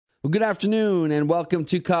Well, good afternoon, and welcome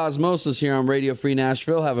to Cosmosis here on Radio Free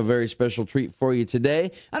Nashville. Have a very special treat for you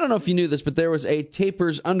today. I don't know if you knew this, but there was a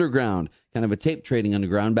Tapers Underground, kind of a tape trading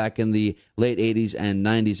underground back in the late 80s and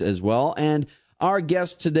 90s as well. And our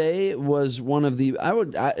guest today was one of the,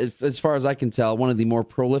 as far as I can tell, one of the more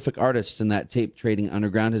prolific artists in that tape trading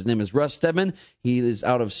underground. His name is Russ Stedman. He is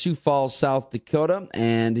out of Sioux Falls, South Dakota,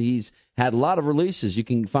 and he's had a lot of releases. You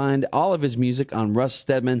can find all of his music on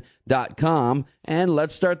russstedman.com. And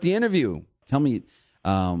let's start the interview. Tell me,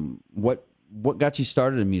 what got you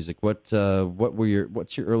started in music? What's your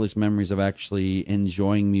earliest memories of actually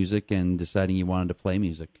enjoying music and deciding you wanted to play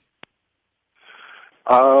music?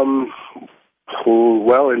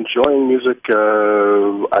 Well, enjoying music,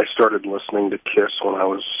 I started listening to Kiss when I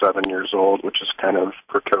was 7 years old, which is kind of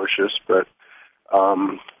precocious, but,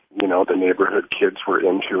 the neighborhood kids were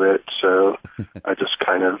into it, so I just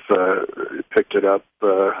kind of picked it up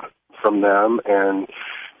from them. And,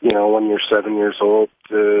 when you're 7 years old,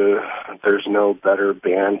 there's no better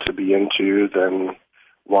band to be into than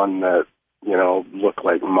one that, looked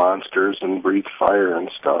like monsters and breathed fire and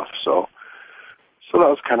stuff, so that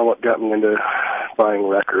was kind of what got me into buying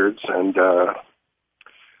records. And,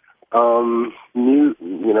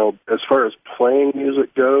 as far as playing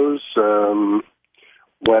music goes,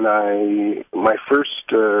 when my first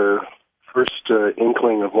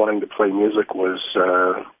inkling of wanting to play music was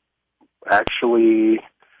actually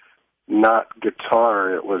not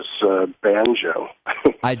guitar, it was banjo.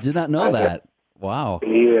 I did not know that. Wow.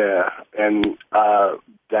 Yeah, and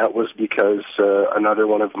that was because another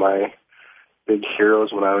one of my big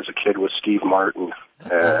heroes when I was a kid was Steve Martin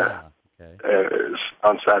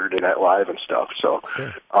on Saturday Night Live and stuff. So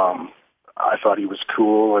sure. I thought he was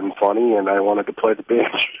cool and funny, and I wanted to play the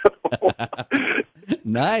banjo.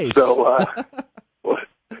 Nice.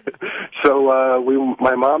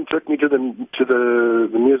 My mom took me to the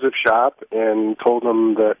music shop and told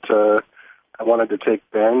them that I wanted to take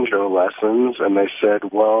banjo lessons, and they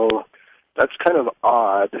said, "Well, that's kind of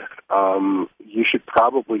odd. You should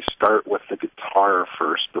probably start with the guitar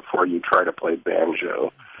first before you try to play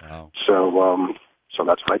banjo." Wow. So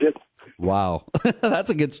that's what I did. Wow. That's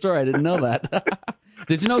a good story. I didn't know that.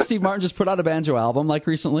 Did you know Steve Martin just put out a banjo album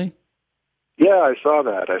recently? Yeah, I saw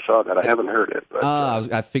that. I haven't heard it. But,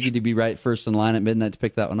 I figured you'd be right first in line at midnight to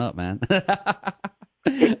pick that one up, man.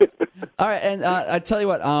 All right, and I tell you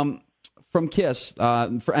what, from Kiss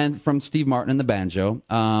and from Steve Martin and the banjo,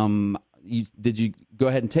 did you go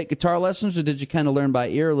ahead and take guitar lessons, or did you kind of learn by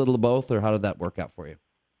ear, a little of both, or how did that work out for you?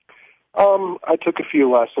 I took a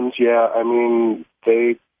few lessons, yeah. I mean,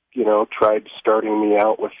 they, tried starting me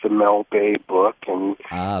out with the Mel Bay book. And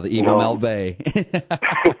the evil Mel Bay.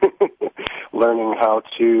 Learning how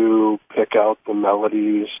to pick out the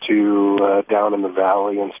melodies to Down in the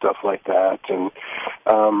Valley and stuff like that. And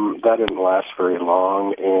that didn't last very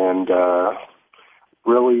long, and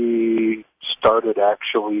really started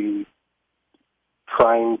actually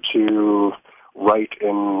trying to write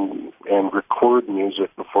and record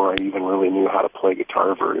music before I even really knew how to play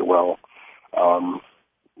guitar very well.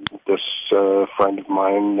 This friend of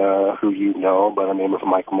mine who you know by the name of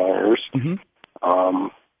Mike Myers, mm-hmm.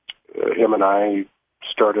 Him and I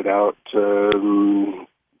started out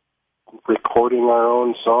recording our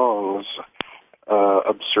own songs,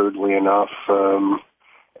 absurdly enough,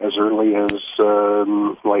 as early as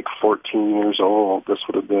 14 years old. This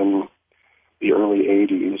would have been the early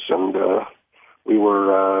 80s, and we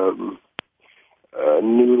were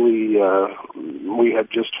we had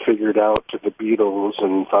just figured out the Beatles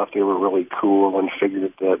and thought they were really cool, and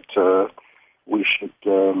figured that we should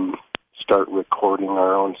start recording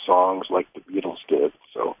our own songs like the Beatles did.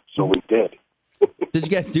 So we did. Did you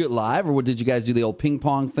guys do it live, or did you guys do the old ping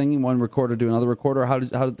pong thing? One recorder do another recorder? How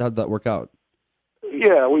did that work out?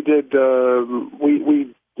 Yeah, we did.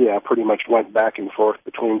 We pretty much went back and forth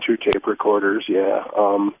between two tape recorders. Yeah.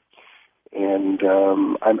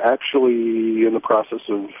 I'm actually in the process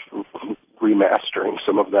of remastering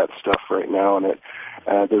some of that stuff right now, and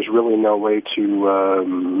there's really no way to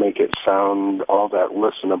make it sound all that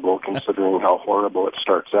listenable, considering how horrible it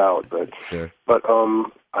starts out. But sure. But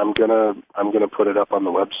I'm gonna put it up on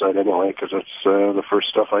the website anyway, because it's the first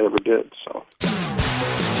stuff I ever did. So.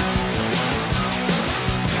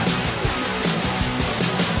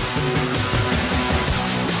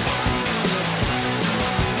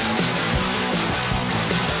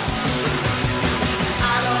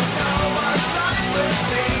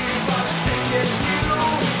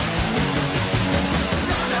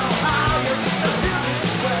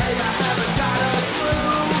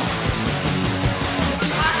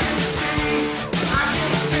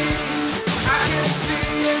 I can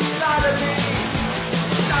see inside of me.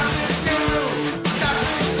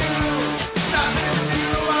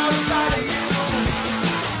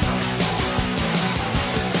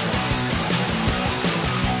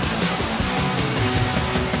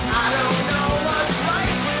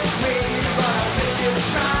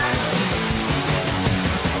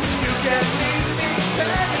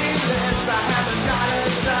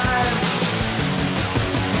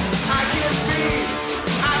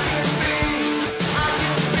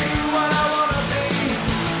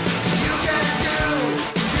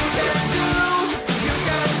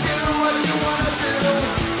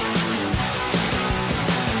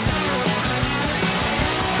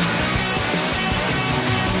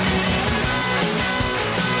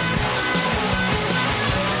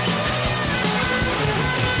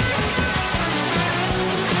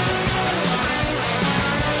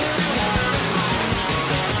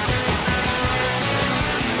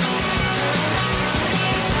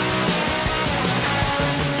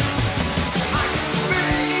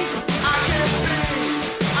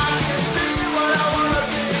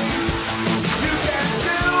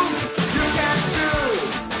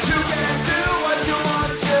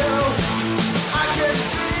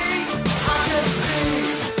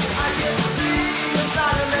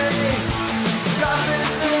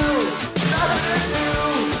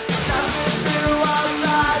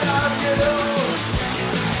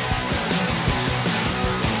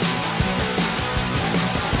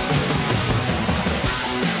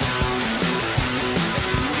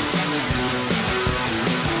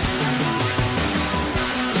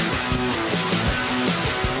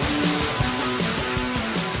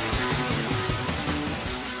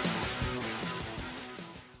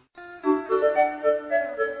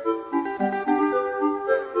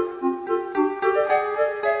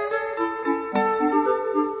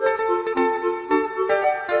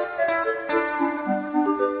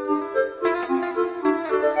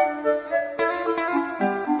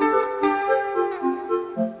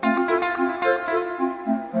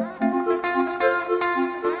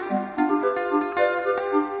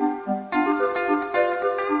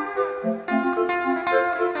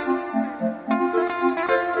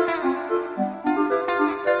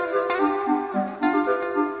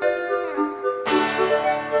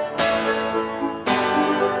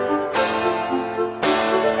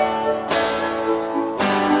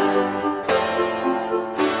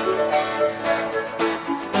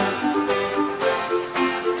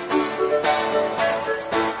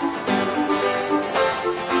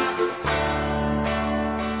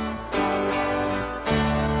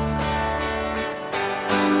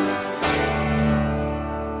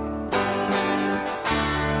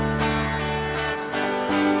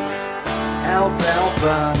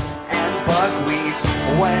 alfalfa and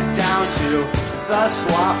buckwheat. Went down to the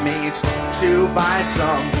swap meet to buy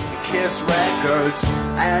some Kiss records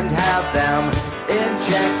and have them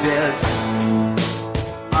injected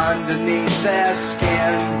underneath their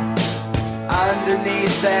skin,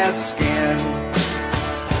 underneath their skin.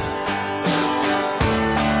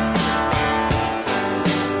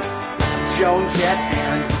 Joan Jett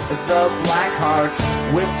and the Blackhearts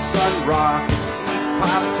with Sun Rock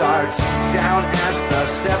Pop-Tarts down at the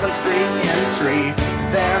 7th Street entry.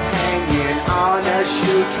 They're hanging on a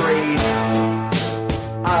shoe tree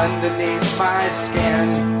underneath my skin,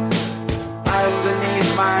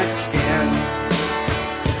 underneath my skin.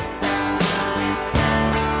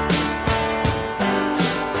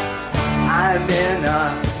 I'm in a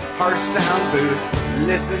harsh sound booth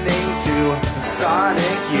listening to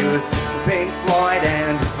Sonic Youth, Pink Floyd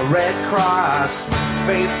and Red Cross,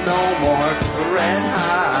 Faith No More, Red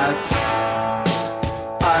Hot.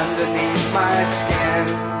 Underneath my skin,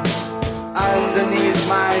 underneath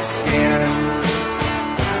my skin.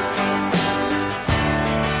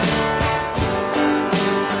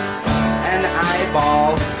 An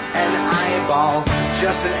eyeball,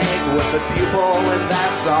 just an egg with a pupil and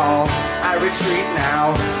that's all. I retreat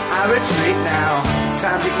now, I retreat now.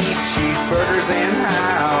 Time to eat cheeseburgers and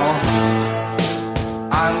how.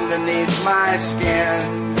 Underneath my skin,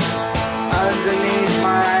 underneath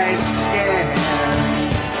my skin.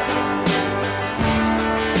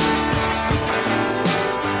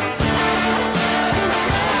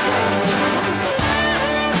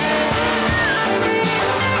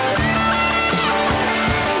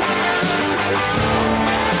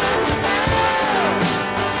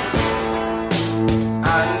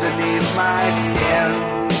 My skin,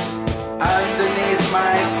 underneath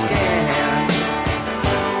my skin.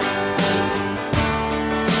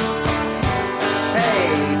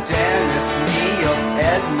 Hey, Dennis, Neil,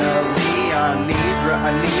 Edna, Leon, Nidra,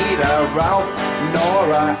 Anita, Ralph,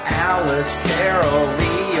 Nora, Alice, Carol,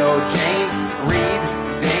 Leo, Jane, Reed,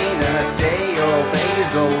 Dana, Dale,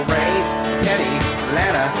 Basil, Ray, Penny,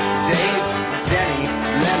 Lana, Dave, Denny,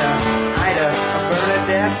 Lena, Ida,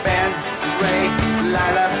 Bernadette, Ben, Ray,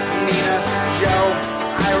 Lila, Nina, Joe,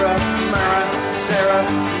 Ira, Mara, Sarah,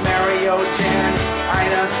 Mario, Jan,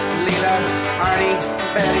 Ina, Lila, Arnie,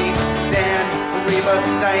 Betty, Dan, Reba,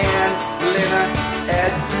 Diane, Lena,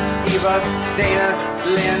 Ed, Eva, Dana,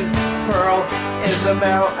 Lynn, Pearl,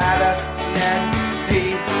 Isabel, Ada, Ned,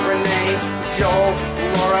 Dee, Renee, Joel,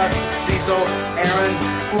 Laura, Cecil, Aaron,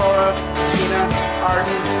 Flora, Gina,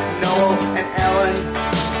 Arden, Noel, and Ellen.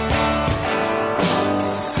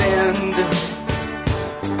 Send.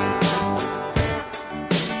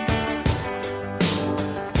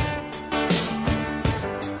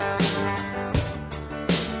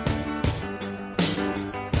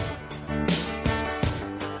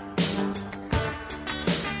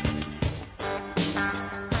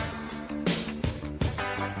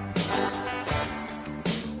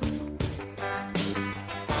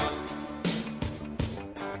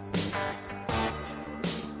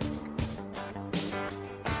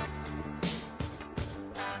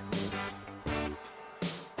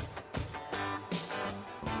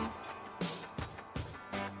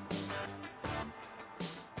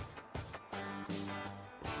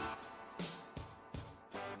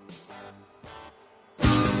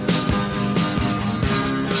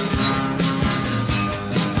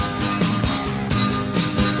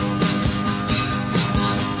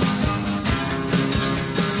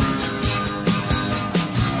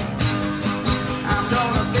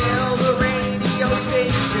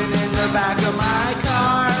 Back of my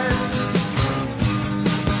car,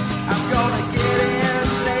 I'm gonna get in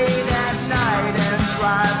late at night and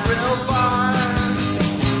drive real far.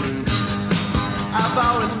 I've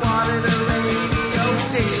always wanted a radio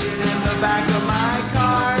station in the back of my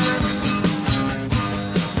car.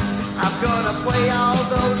 I'm gonna play all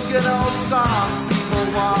those good old songs people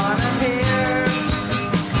wanna hear.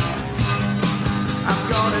 I'm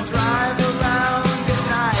gonna drive around at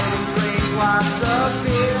night and drink lots of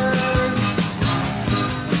beer.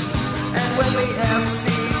 When the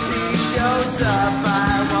FCC shows up,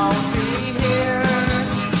 I won't be here.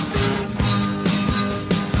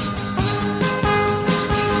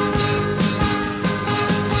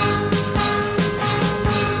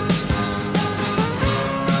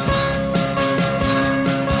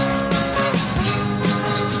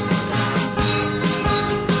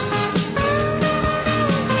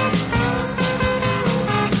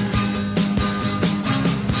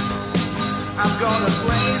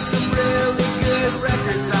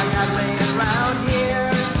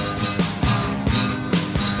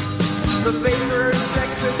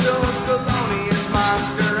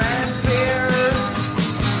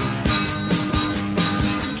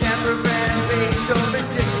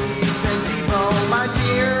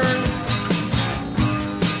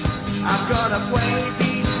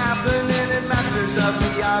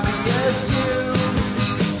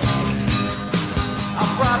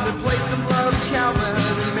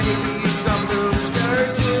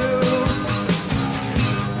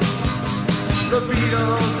 the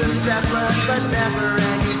Beatles and Zeppelin, but never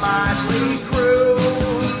any Motley Crue.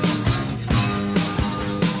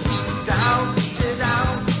 Down, sit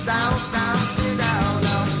down, down, down, sit down,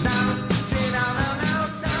 down, down, sit down,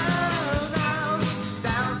 down, down, down,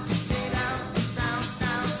 down, sit down, down,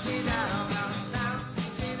 down, sit down, down,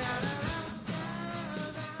 sit down,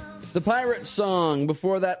 The Pirate Song.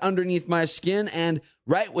 Before that, Underneath My Skin, and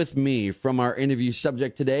Right With Me from our interview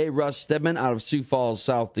subject today, Russ Stedman out of Sioux Falls,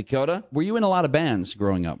 South Dakota. Were you in a lot of bands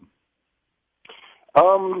growing up?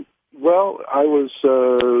 Well, I was,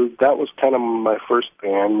 that was kind of my first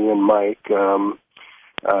band, me and Mike.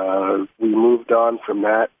 We moved on from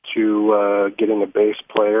that to getting a bass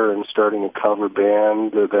player and starting a cover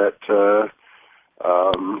band that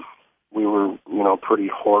we were, pretty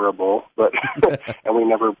horrible, but and we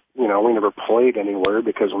never played anywhere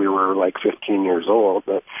because we were like 15 years old.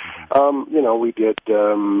 But we did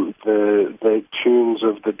the tunes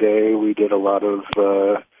of the day. We did a lot of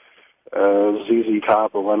ZZ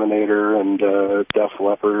Top, Eliminator, and Def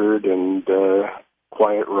Leppard, and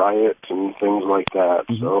Quiet Riot, and things like that.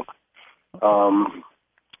 Mm-hmm. So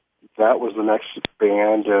that was the next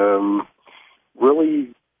band.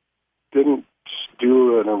 Really didn't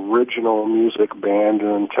do an original music band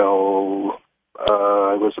until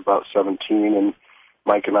I was about 17, and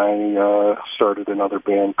Mike and I started another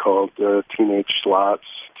band called Teenage Slots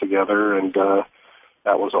together, and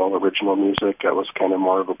that was all original music. That was kind of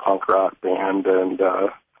more of a punk rock band, and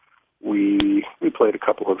we played a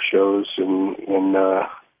couple of shows in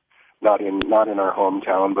not in our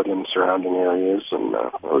hometown, but in surrounding areas, and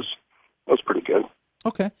it was pretty good.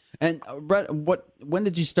 Okay. And Brett, when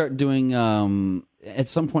did you start doing? At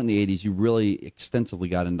some point in the 80s, you really extensively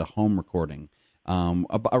got into home recording.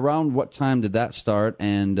 Around what time did that start,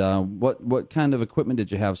 and what kind of equipment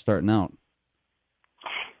did you have starting out?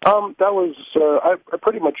 That was I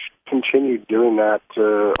pretty much continued doing that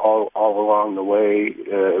all along the way.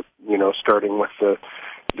 Starting with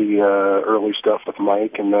the early stuff with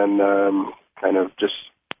Mike, and then kind of just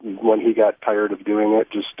when he got tired of doing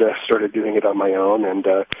it, just started doing it on my own. And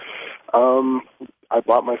I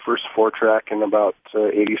bought my first 4-track in about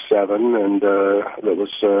 87, and that was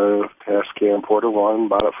Tascam Porta 1.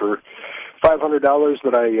 Bought it for $500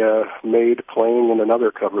 that I made playing in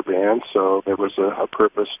another cover band, so there was a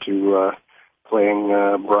purpose to playing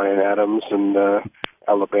Bryan Adams and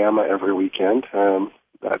Alabama every weekend.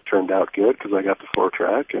 That turned out good because I got the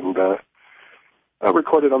 4-track, and I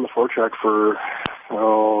recorded on the 4-track for,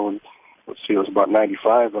 it was about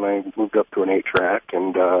 95 when I moved up to an 8-track,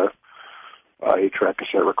 and 8-track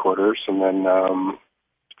cassette recorders, and then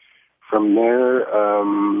from there,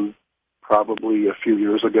 probably a few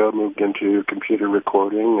years ago, moved into computer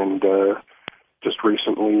recording, and just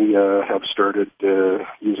recently have started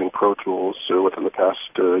using Pro Tools within the past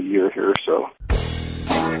year here or so.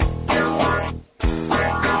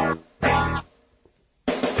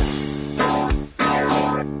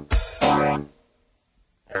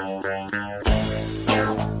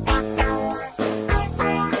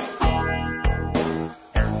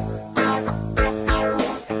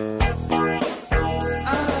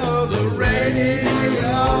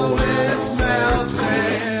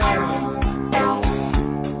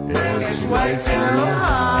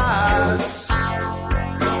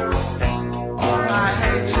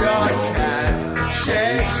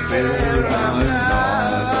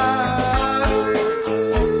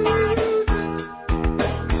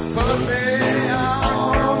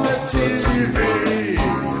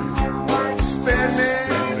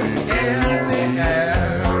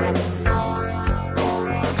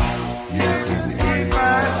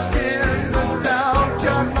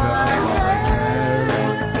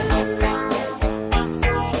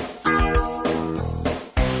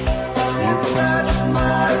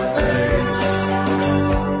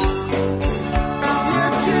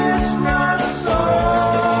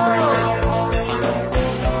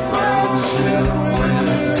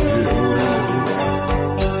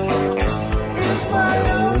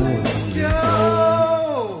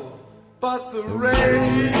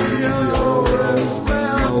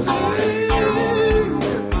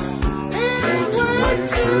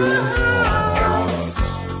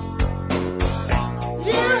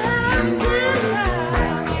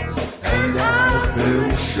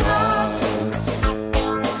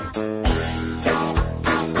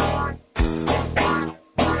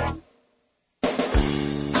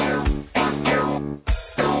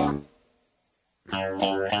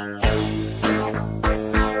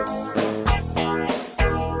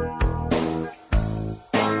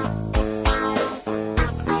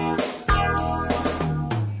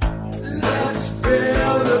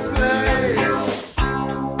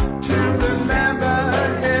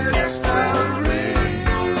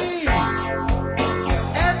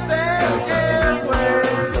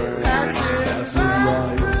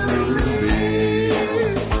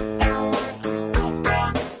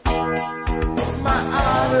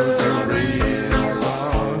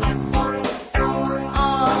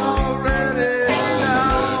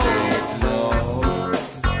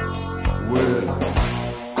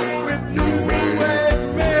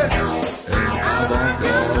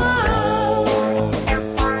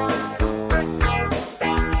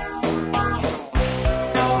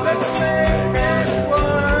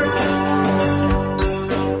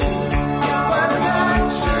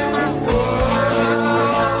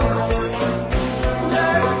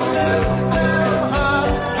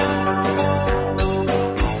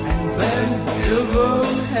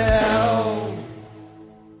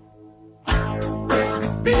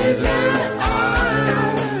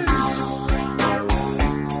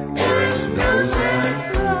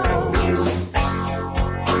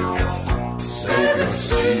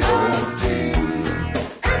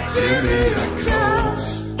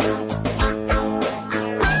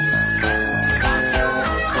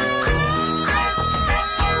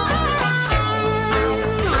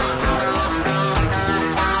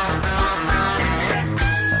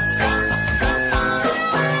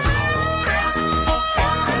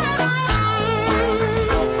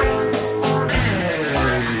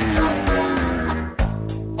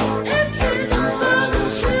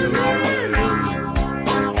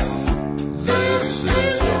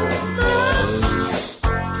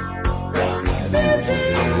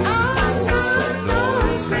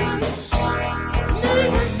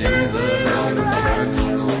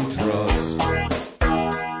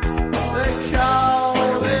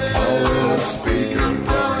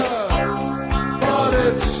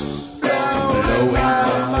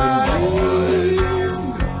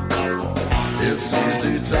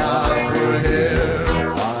 Fancy talk, we're here.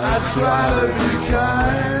 I try to be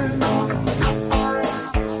kind.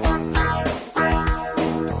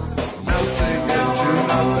 Melting into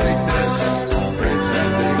nothingness,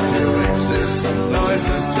 pretending to exist. Noise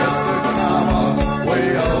is just a comma, way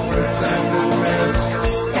of pretendedness.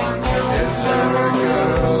 Is there a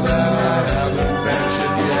girl that I haven't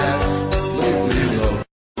mentioned yet? Leave me the f***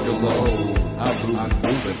 alone. I'm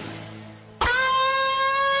moving.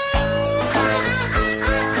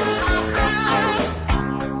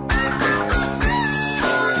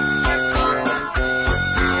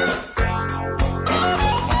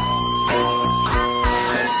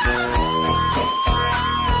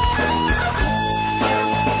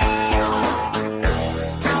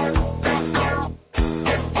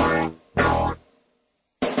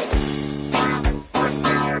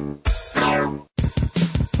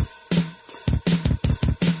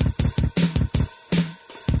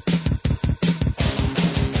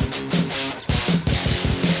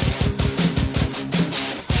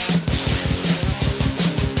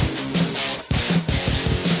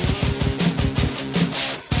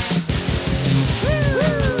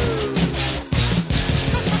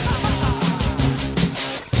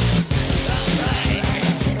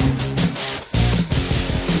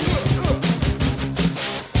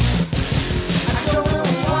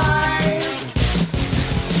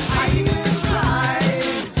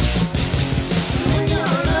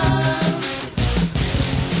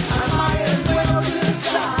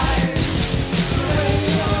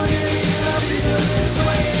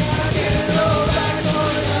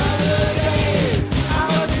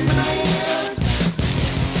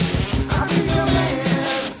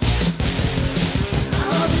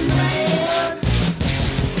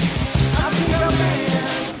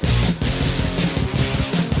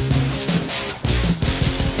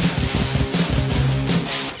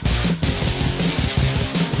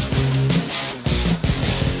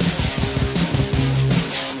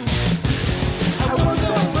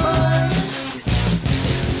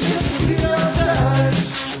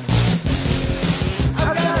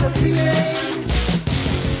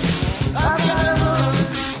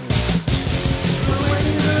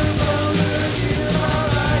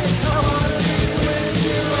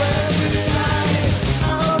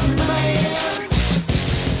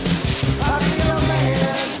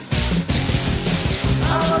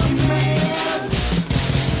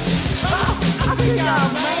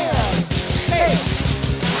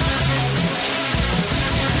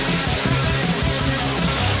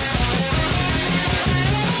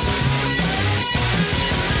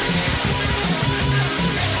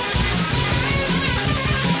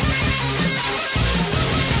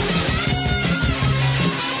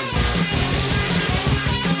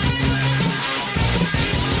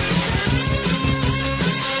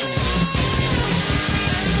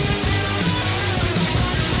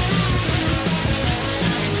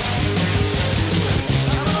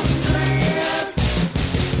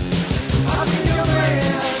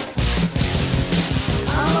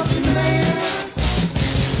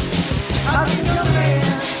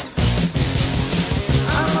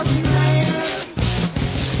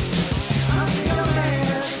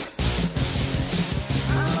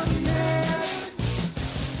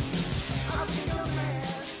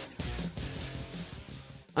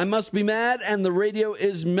 I Must Be Mad and The Radio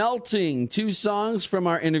Is Melting. Two songs from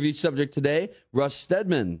our interview subject today, Russ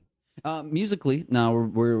Stedman. Musically, now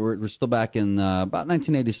we're still back in about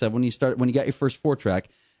 1987 when you got your first 4-track.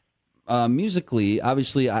 Musically,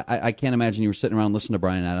 obviously, I can't imagine you were sitting around listening to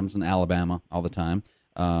Bryan Adams in Alabama all the time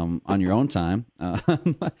on your own time.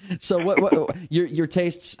 So what your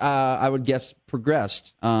tastes, I would guess,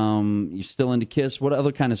 progressed. You're still into Kiss. What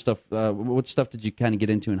other kind of stuff? What stuff did you kind of get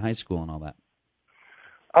into in high school and all that?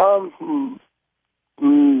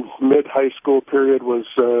 Mid-high school period was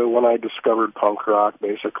when I discovered punk rock,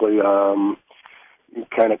 basically.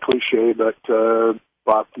 Kind of cliche, but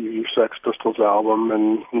bought the Sex Pistols album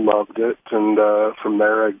and loved it. And from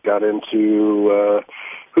there I got into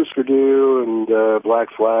Husker Du and Black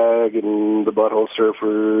Flag and the Butthole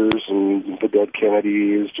Surfers and the Dead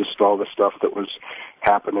Kennedys, just all the stuff that was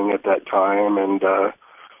happening at that time. And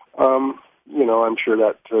you know, I'm sure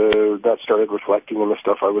that that started reflecting in the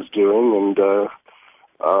stuff I was doing, and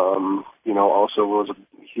you know, also was a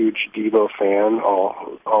huge Devo fan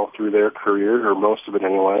all through their career, or most of it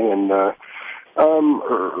anyway. And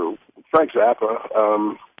Frank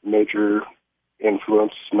Zappa, major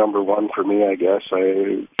influence, number one for me, I guess.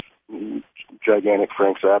 Gigantic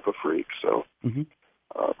Frank Zappa freak. So,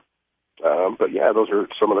 but yeah, those are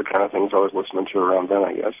some of the kind of things I was listening to around then,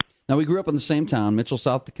 I guess. Now, we grew up in the same town, Mitchell,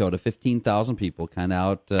 South Dakota, 15,000 people, kind of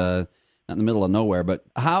out not in the middle of nowhere. But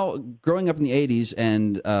how, growing up in the 80s,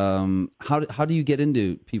 and how do you get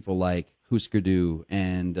into people like Husker Du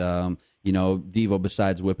and, Devo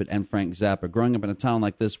besides Whip It and Frank Zappa, growing up in a town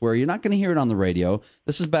like this where you're not going to hear it on the radio?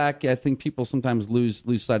 This is back, I think people sometimes lose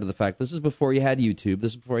sight of the fact, this is before you had YouTube,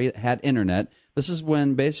 this is before you had internet, this is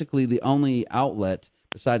when basically the only outlet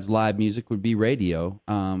besides live music would be radio.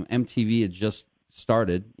 MTV had just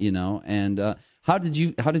started, and how did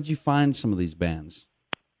you find some of these bands?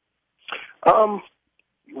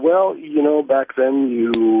 Well, back then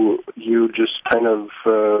you just kind of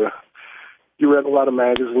you read a lot of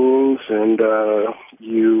magazines, and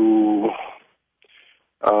you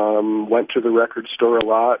went to the record store a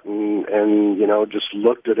lot, and just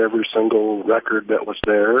looked at every single record that was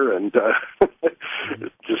there, and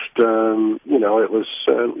it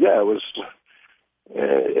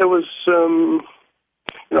was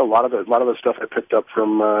a lot of the stuff I picked up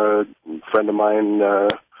from a friend of mine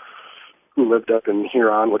who lived up in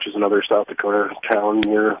Huron, which is another South Dakota town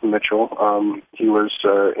near Mitchell. He was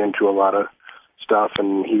into a lot of stuff,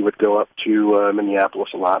 and he would go up to Minneapolis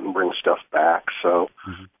a lot and bring stuff back. So,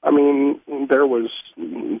 I mean, there was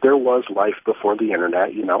life before the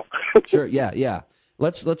internet, Sure, yeah.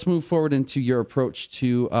 Let's move forward into your approach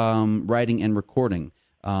to writing and recording.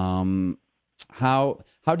 How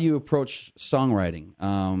do you approach songwriting?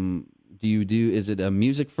 Is it a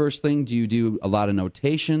music first thing? Do you do a lot of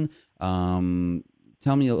notation?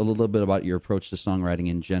 Tell me a little bit about your approach to songwriting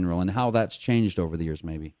in general and how that's changed over the years,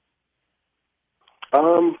 maybe.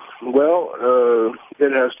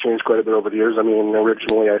 It has changed quite a bit over the years. I mean,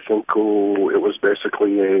 originally I think it was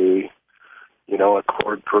basically a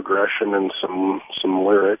chord progression and some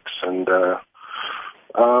lyrics, and as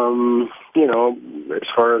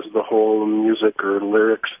far as the whole music or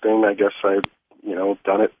lyrics thing, I guess I've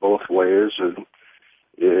done it both ways. And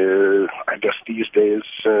I guess these days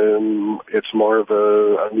it's more of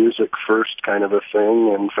a music first kind of a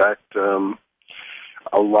thing. In fact,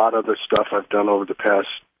 a lot of the stuff I've done over the past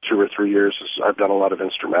 2 or 3 years is I've done a lot of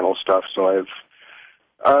instrumental stuff. So I've,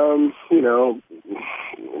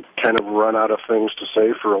 kind of run out of things to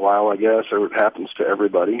say for a while, I guess. It happens to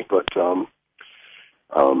everybody. But,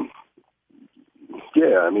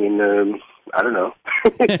 I don't know.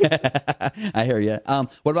 I hear you.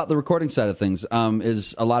 What about the recording side of things?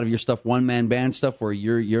 Is a lot of your stuff one-man band stuff where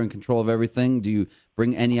you're in control of everything? Do you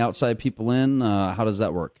bring any outside people in? How does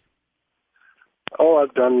that work? Oh,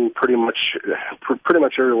 I've done pretty much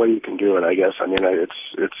every way you can do it, I guess. I mean,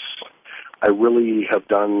 I really have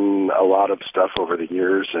done a lot of stuff over the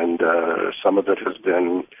years, and some of it has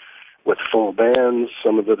been with full bands,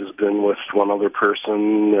 some of it has been with one other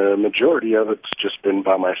person. The majority of it's just been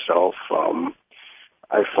by myself.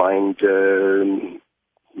 I find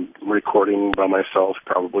recording by myself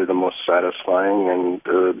probably the most satisfying, and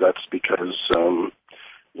that's because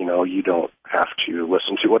you don't have to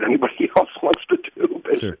listen to what anybody else wants to do,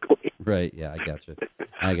 basically. Sure. Right, yeah,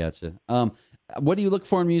 I gotcha. What do you look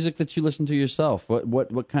for in music that you listen to yourself?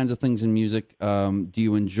 What kinds of things in music do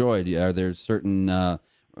you enjoy? Are there certain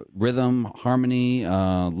rhythm, harmony,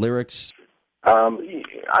 lyrics?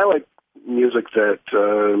 I like music that...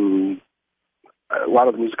 a lot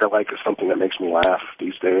of the music I like is something that makes me laugh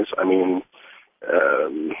these days. I mean,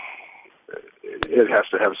 it has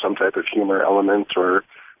to have some type of humor element or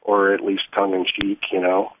at least tongue-in-cheek,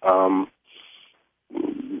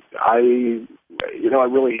 I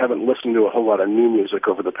really haven't listened to a whole lot of new music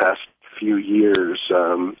over the past few years.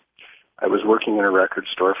 I was working in a record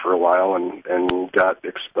store for a while and got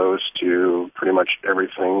exposed to pretty much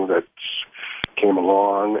everything that came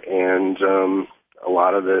along, and a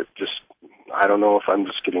lot of it just, I don't know if I'm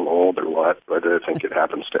just getting old or what, but I think it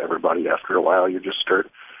happens to everybody after a while. You just start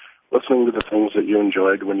listening to the things that you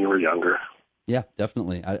enjoyed when you were younger. Yeah,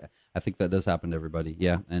 definitely. I think that does happen to everybody.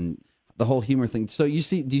 Yeah, and the whole humor thing. So do you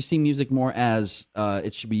see music more as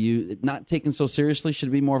it should be not taken so seriously? Should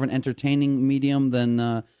it be more of an entertaining medium than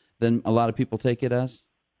a lot of people take it as?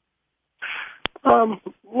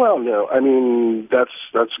 Well, no. I mean,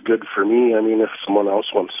 that's good for me. I mean, if someone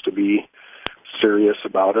else wants to be serious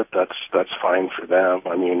about it, that's fine for them.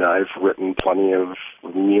 I mean, I've written plenty of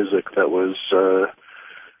music that was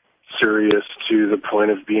serious to the point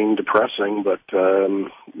of being depressing, but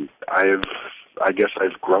I guess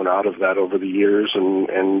I've grown out of that over the years,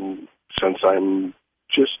 and since I'm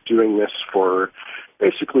just doing this for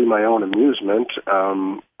basically my own amusement,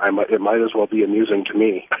 it might as well be amusing to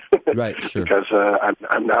me. Right, sure. Because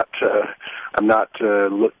I'm not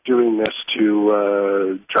doing this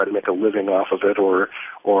to try to make a living off of it or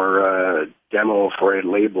demo for a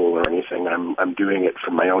label or anything. I'm doing it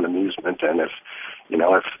for my own amusement, and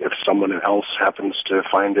if someone else happens to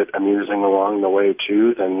find it amusing along the way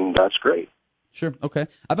too, then that's great. Sure. Okay.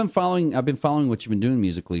 I've been following what you've been doing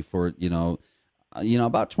musically for,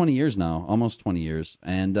 about 20 years now, almost 20 years.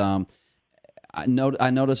 And I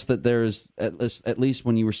noticed that there's at least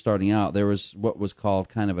when you were starting out, there was what was called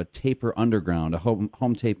kind of a taper underground, a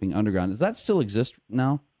home taping underground. Does that still exist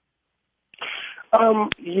now?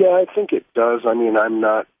 Yeah, I think it does. I mean, I'm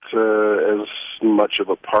not as much of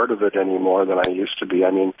a part of it anymore than I used to be.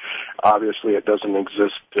 I mean, obviously it doesn't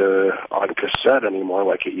exist on cassette anymore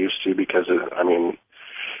like it used to because,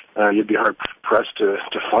 you'd be hard-pressed to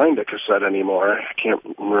find a cassette anymore. I can't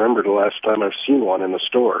remember the last time I've seen one in the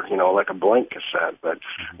store, like a blank cassette. But,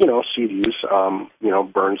 CDs,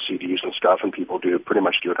 burn CDs and stuff, and people pretty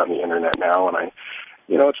much do it on the Internet now, and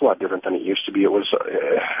it's a lot different than it used to be. It was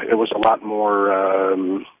a lot more,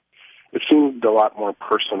 it seemed a lot more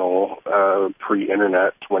personal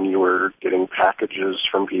pre-Internet when you were getting packages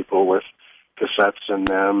from people with cassettes in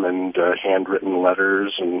them and handwritten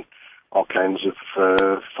letters and all kinds of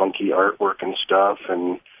funky artwork and stuff.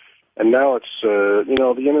 And now it's, the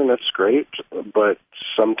Internet's great, but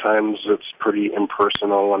sometimes it's pretty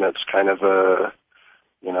impersonal and it's kind of a,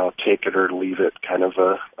 take it or leave it kind of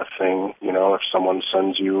a thing. If someone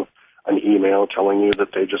sends you an email telling you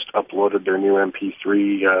that they just uploaded their new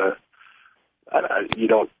MP3, you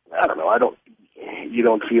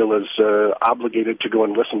don't feel as obligated to go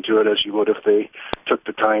and listen to it as you would if they took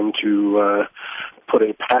the time to put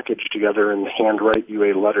a package together and handwrite you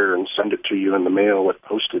a letter and send it to you in the mail with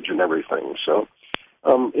postage and everything. So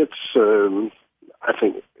I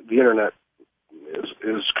think the Internet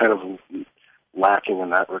is kind of lacking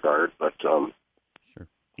in that regard, but sure.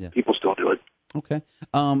 Yeah. People still do it. Okay.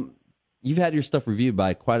 You've had your stuff reviewed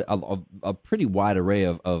by quite a pretty wide array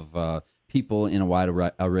of people in a wide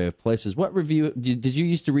array of places. What review did you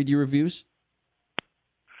used to read your reviews?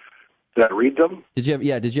 Did I read them? Did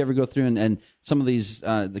you ever go through and some of these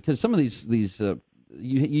because some of these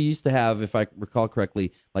you used to have, if I recall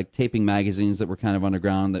correctly, like taping magazines that were kind of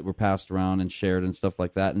underground that were passed around and shared and stuff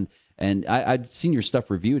like that, and I'd seen your stuff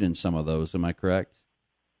reviewed in some of those. Am I correct?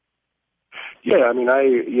 Yeah, I mean,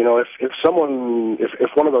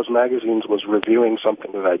 if one of those magazines was reviewing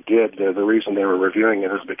something that I did, the reason they were reviewing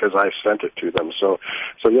it is because I sent it to them. So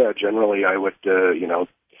yeah, generally I would,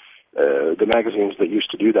 the magazines that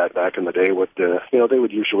used to do that back in the day would, they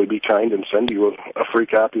would usually be kind and send you a free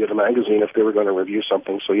copy of the magazine if they were going to review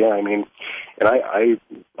something. So yeah, I mean, and I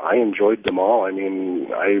enjoyed them all. I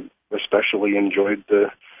mean, I especially enjoyed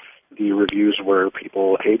the reviews where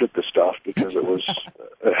people hated the stuff because it was,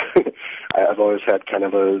 I've always had kind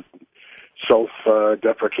of a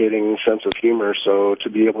self-deprecating sense of humor. So to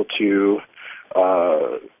be able to,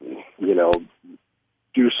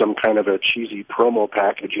 do some kind of a cheesy promo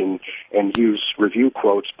package and use review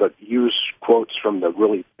quotes, but use quotes from the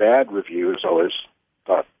really bad reviews, I always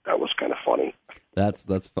thought that was kind of funny.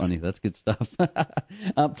 That's funny. That's good stuff.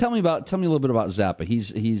 Tell me a little bit about Zappa.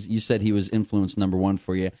 You said he was influence number one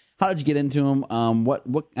for you. How did you get into him?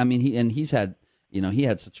 He's had, he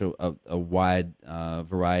had such a wide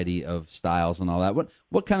variety of styles and all that.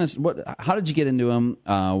 How did you get into him?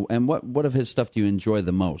 And what of his stuff do you enjoy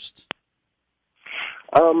the most?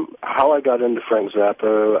 How I got into Frank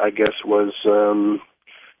Zappa, I guess, was the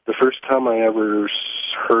first time I ever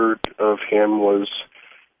heard of him was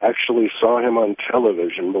actually saw him on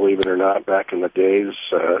television, believe it or not, back in the days,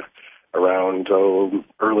 around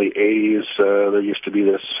early 80s. There used to be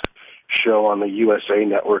this show on the USA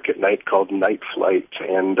Network at night called Night Flight,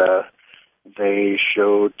 and they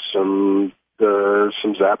showed some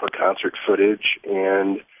Zappa concert footage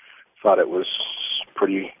and thought it was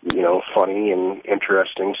pretty, funny and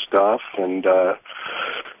interesting stuff. And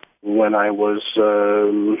when I was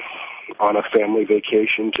on a family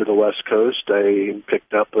vacation to the West Coast, I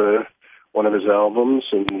picked up one of his albums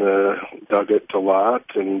and dug it a lot,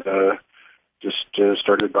 and just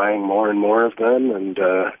started buying more and more of them. And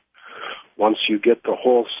once you get the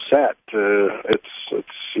whole set, it's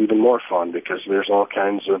even more fun because there's all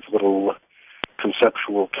kinds of little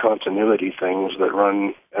conceptual continuity things that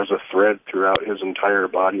run as a thread throughout his entire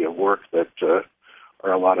body of work that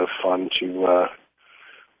are a lot of fun to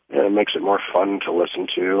it makes it more fun to listen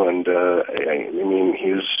to. And I mean,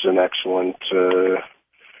 he's an excellent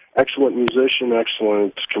musician,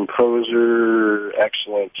 excellent composer,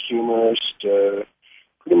 excellent humorist.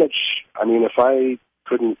 Pretty much, I mean, if I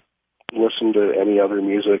couldn't listen to any other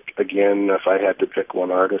music again, if I had to pick one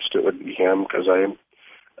artist, it would be him because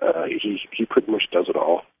he pretty much does it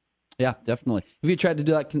all. Yeah, definitely. Have you tried to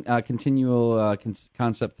do that continual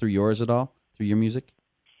concept through yours at all, through your music?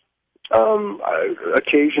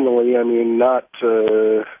 Occasionally, I mean, not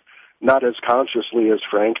as consciously as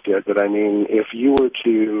Frank did, but I mean, if you were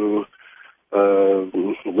to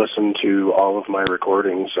listen to all of my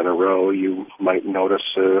recordings in a row, you might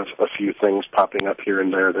notice a few things popping up here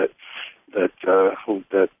and there that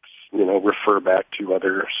refer back to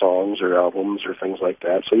other songs or albums or things like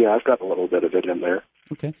that. So yeah, I've got a little bit of it in there.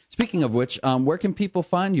 Okay. Speaking of which, where can people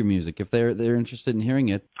find your music if they're interested in hearing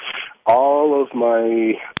it? All of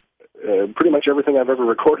my pretty much everything I've ever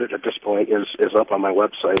recorded at this point is up on my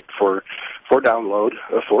website for download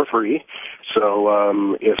for free. So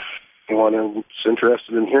if anyone is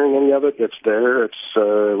interested in hearing any of it, it's there. It's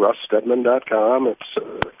russstedman.com. It's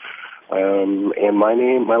and my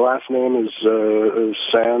last name is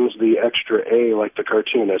sans the extra A, like the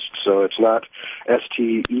cartoonist. So it's not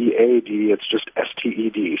Stead, it's just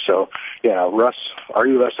Sted. So yeah, Russ,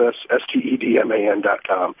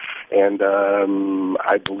 RUSSSTEDMAN.com. And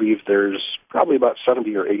I believe there's probably about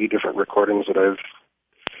 70 or 80 different recordings that I've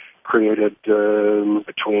created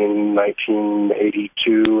between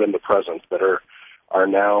 1982 and the present that are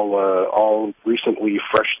now all recently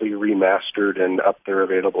freshly remastered and up there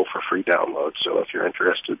available for free download. So if you're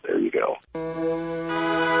interested, there you go.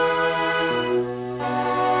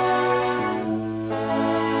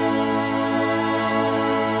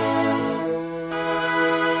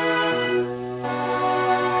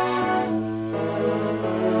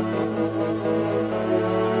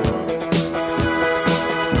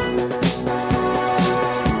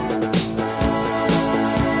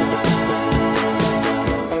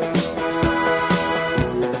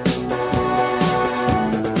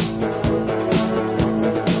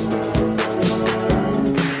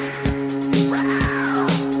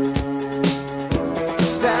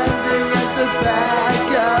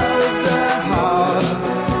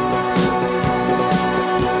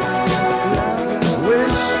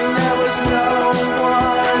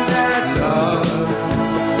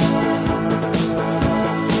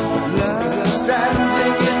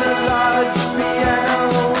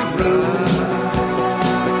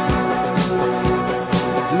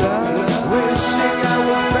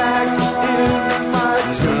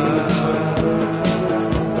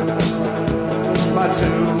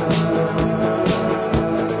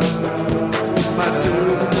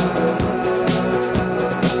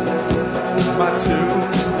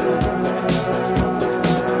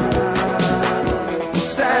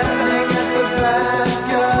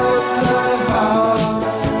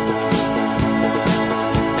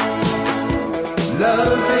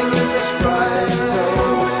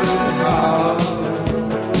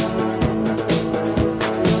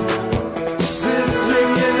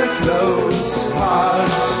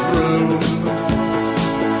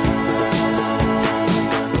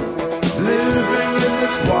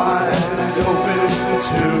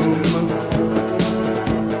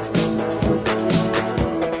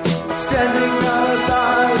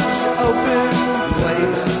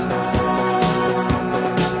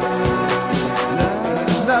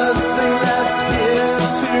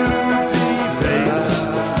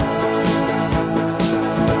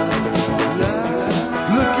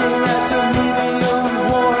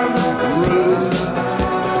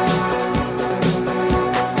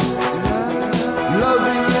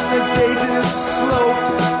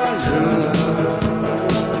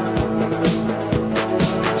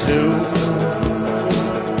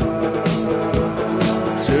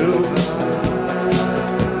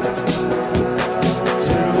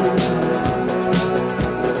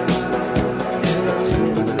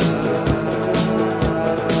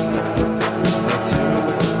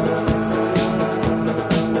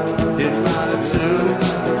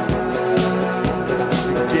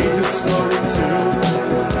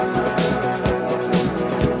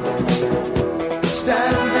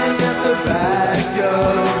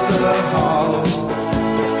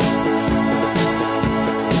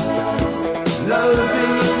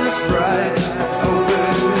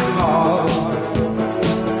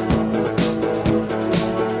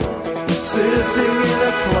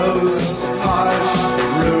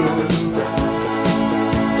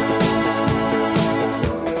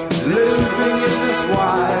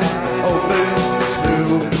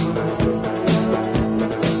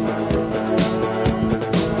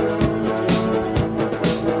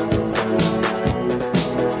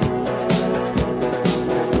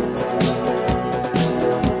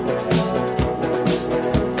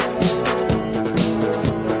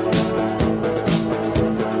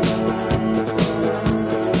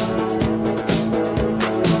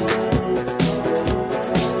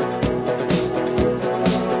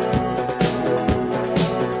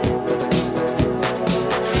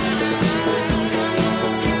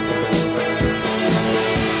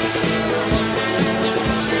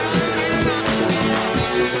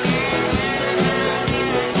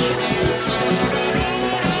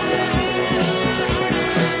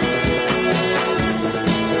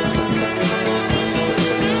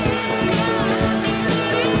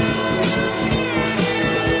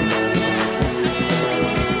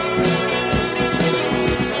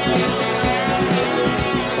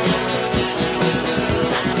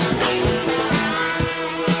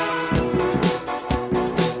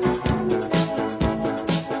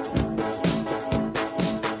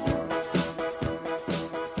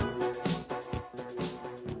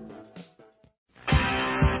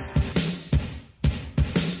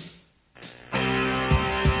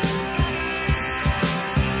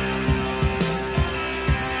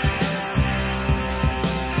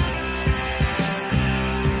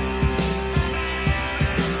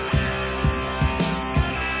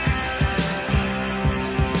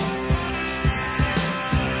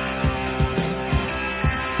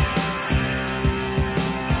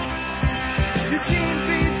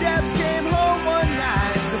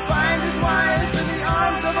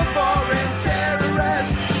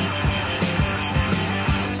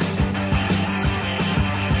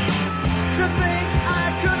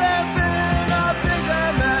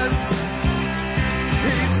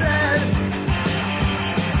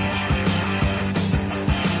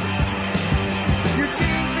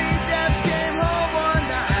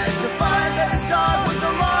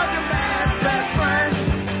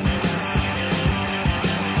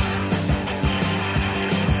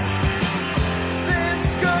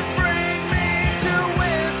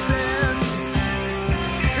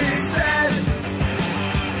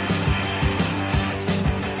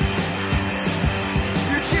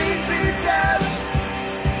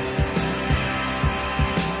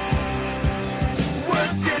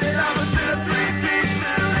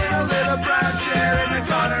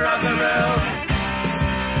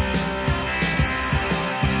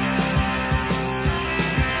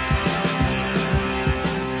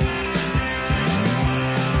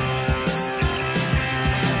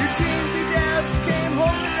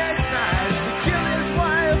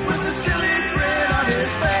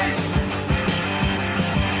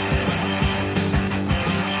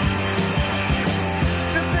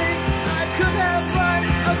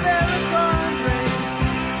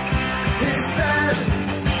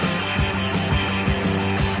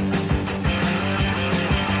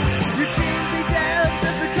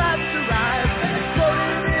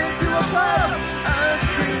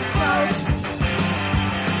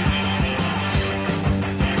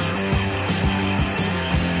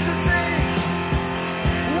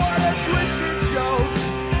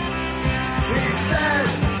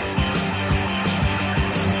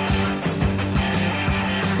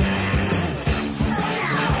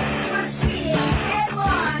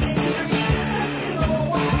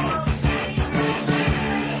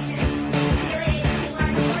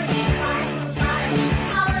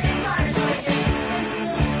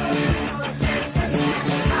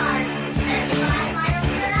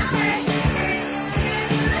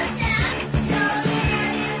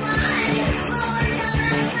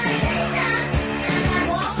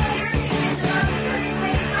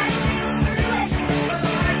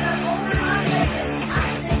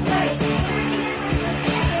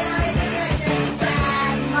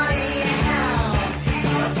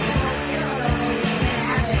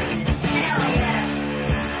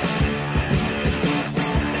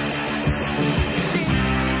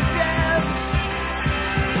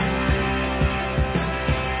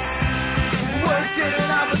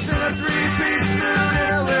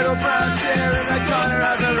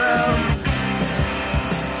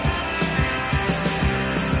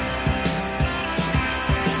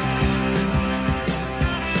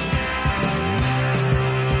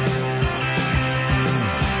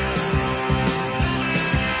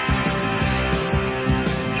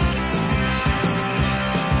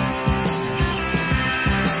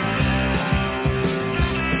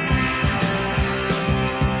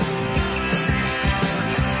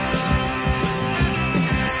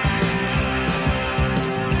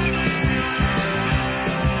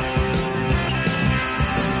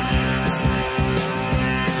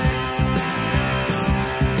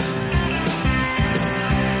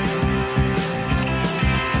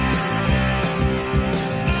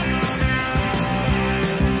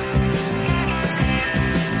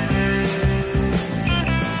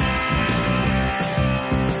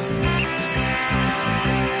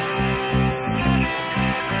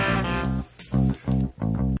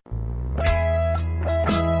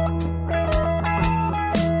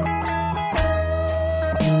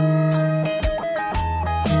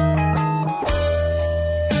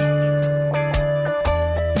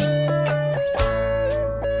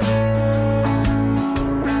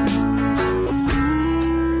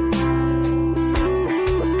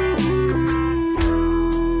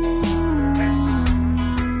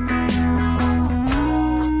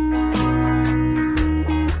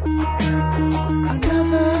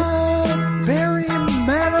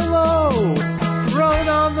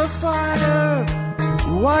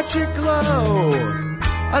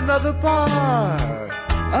 another bar,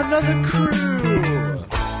 another crew,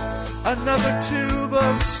 another tube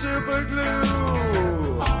of super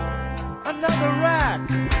glue, another rack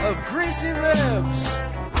of greasy ribs,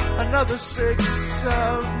 another 6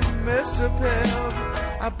 of Mr. Pibb.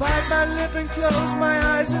 I bite my lip and close my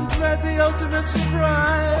eyes and dread the ultimate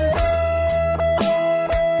surprise.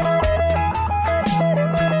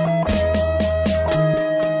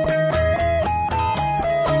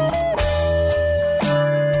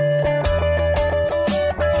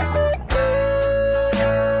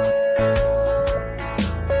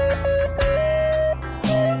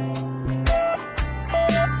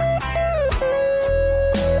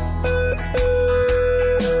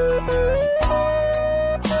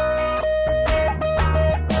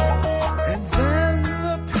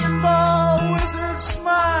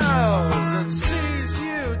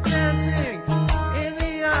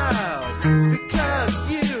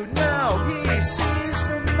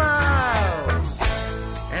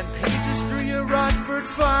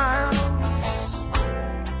 Files,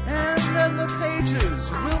 and then the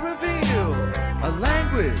pages will reveal a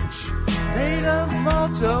language made of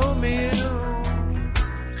malto meal.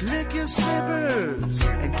 Click your slippers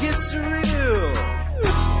and get surreal.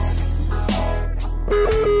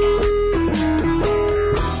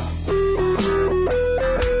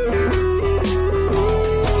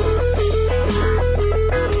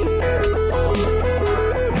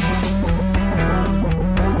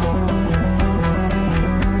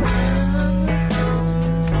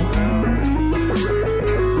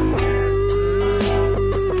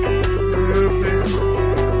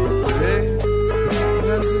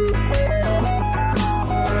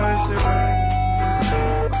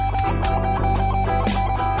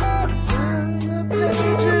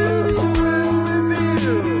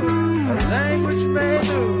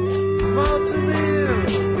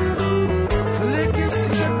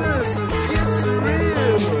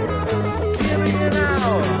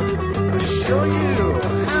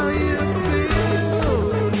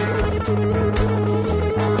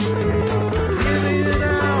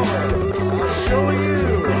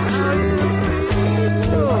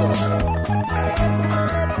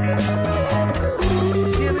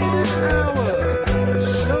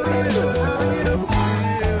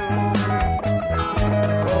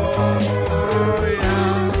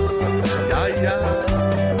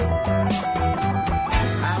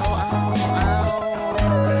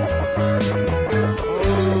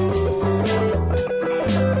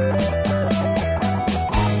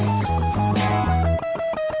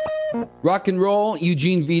 Rock and Roll,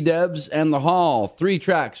 Eugene V. Debs, and The Hall. 3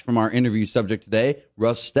 tracks from our interview subject today.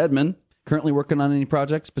 Russ Stedman. Currently working on any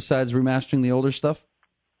projects besides remastering the older stuff?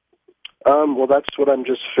 Well, that's what I'm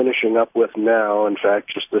just finishing up with now. In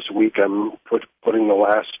fact, just this week I'm putting the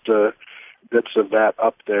last bits of that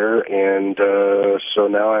up there, and so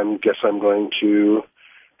now I guess I'm going to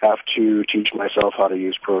have to teach myself how to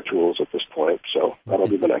use Pro Tools at this point, so that'll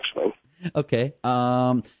be the next thing. Okay.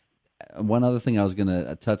 One other thing I was going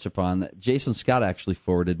to touch upon, Jason Scott actually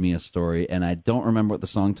forwarded me a story, and I don't remember what the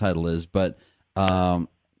song title is, but do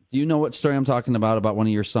you know what story I'm talking about one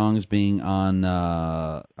of your songs being on,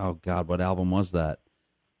 oh God, what album was that?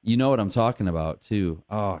 You know what I'm talking about, too.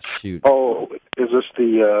 Oh, shoot. Oh, is this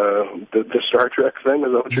the Star Trek thing?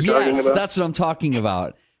 Is that what you're talking about? Yes, that's what I'm talking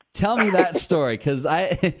about. Tell me that story, because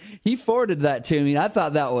he forwarded that to me, and I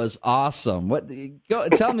thought that was awesome.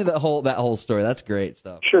 Tell me that whole story. That's great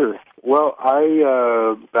stuff. Sure. Well,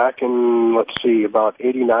 I back in about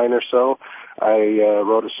 '89 or so, I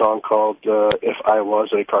wrote a song called "If I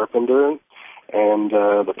Was a Carpenter," and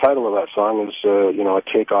the title of that song is a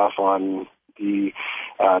takeoff on the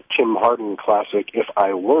Tim Hardin classic "If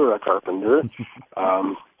I Were a Carpenter."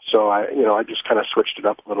 So I just kind of switched it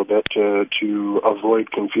up a little bit to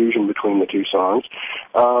avoid confusion between the two songs.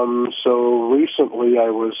 So recently I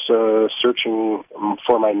was searching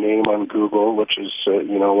for my name on Google, which is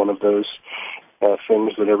one of those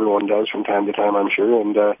things that everyone does from time to time, I'm sure.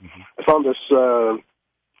 And I found this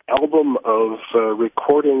album of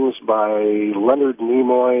recordings by Leonard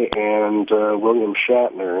Nimoy and William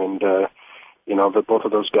Shatner, and both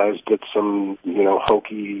of those guys did some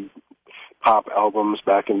hokey pop albums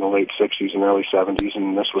back in the late 60s and early 70s,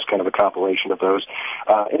 and this was kind of a compilation of those.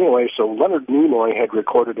 Anyway, so Leonard Nimoy had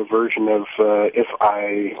recorded a version of If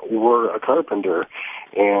I Were a Carpenter,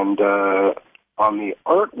 and on the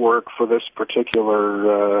artwork for this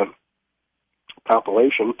particular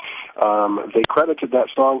compilation, they credited that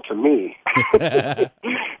song to me.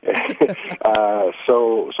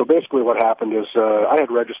 So basically what happened is I had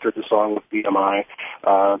registered the song with BMI.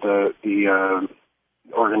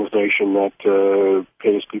 organization that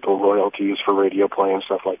pays people royalties for radio play and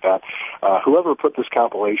stuff like that. Whoever put this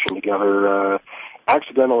compilation together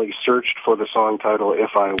accidentally searched for the song title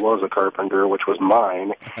If I Was a Carpenter, which was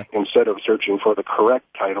mine, instead of searching for the correct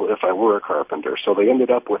title If I Were a Carpenter. So they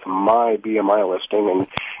ended up with my BMI listing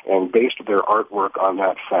and based their artwork on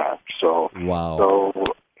that fact. So, wow. So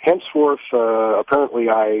henceforth, apparently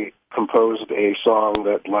I composed a song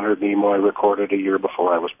that Leonard Nimoy recorded a year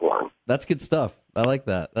before I was born. That's good stuff. I like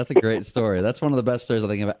that. That's a great story. That's one of the best stories I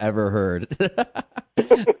think I've ever heard.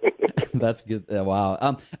 That's good.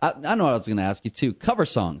 Wow. I know what I was going to ask you too. Cover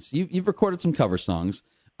songs. You've recorded some cover songs.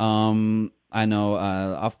 I know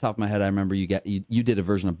off the top of my head, I remember you did a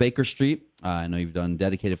version of Baker Street. I know you've done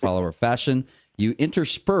Dedicated Follower of Fashion. You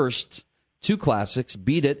interspersed two classics,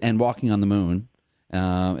 Beat It and Walking on the Moon.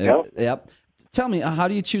 Yep. Tell me, how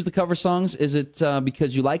do you choose the cover songs? Is it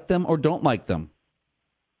because you like them or don't like them?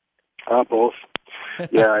 Both.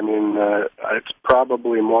 Yeah, I mean, it's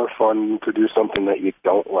probably more fun to do something that you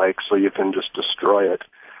don't like so you can just destroy it.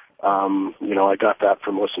 I got that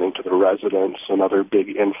from listening to The Residents, another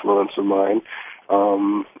big influence of mine.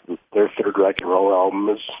 Their third rock and roll album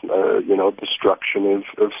is, destruction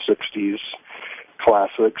of 60s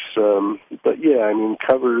classics. But yeah, I mean,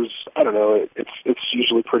 covers, I don't know, it's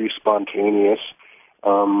usually pretty spontaneous. A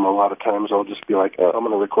lot of times I'll just be like, I'm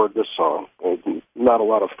going to record this song. Not a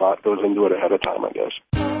lot of thought goes into it ahead of time, I guess.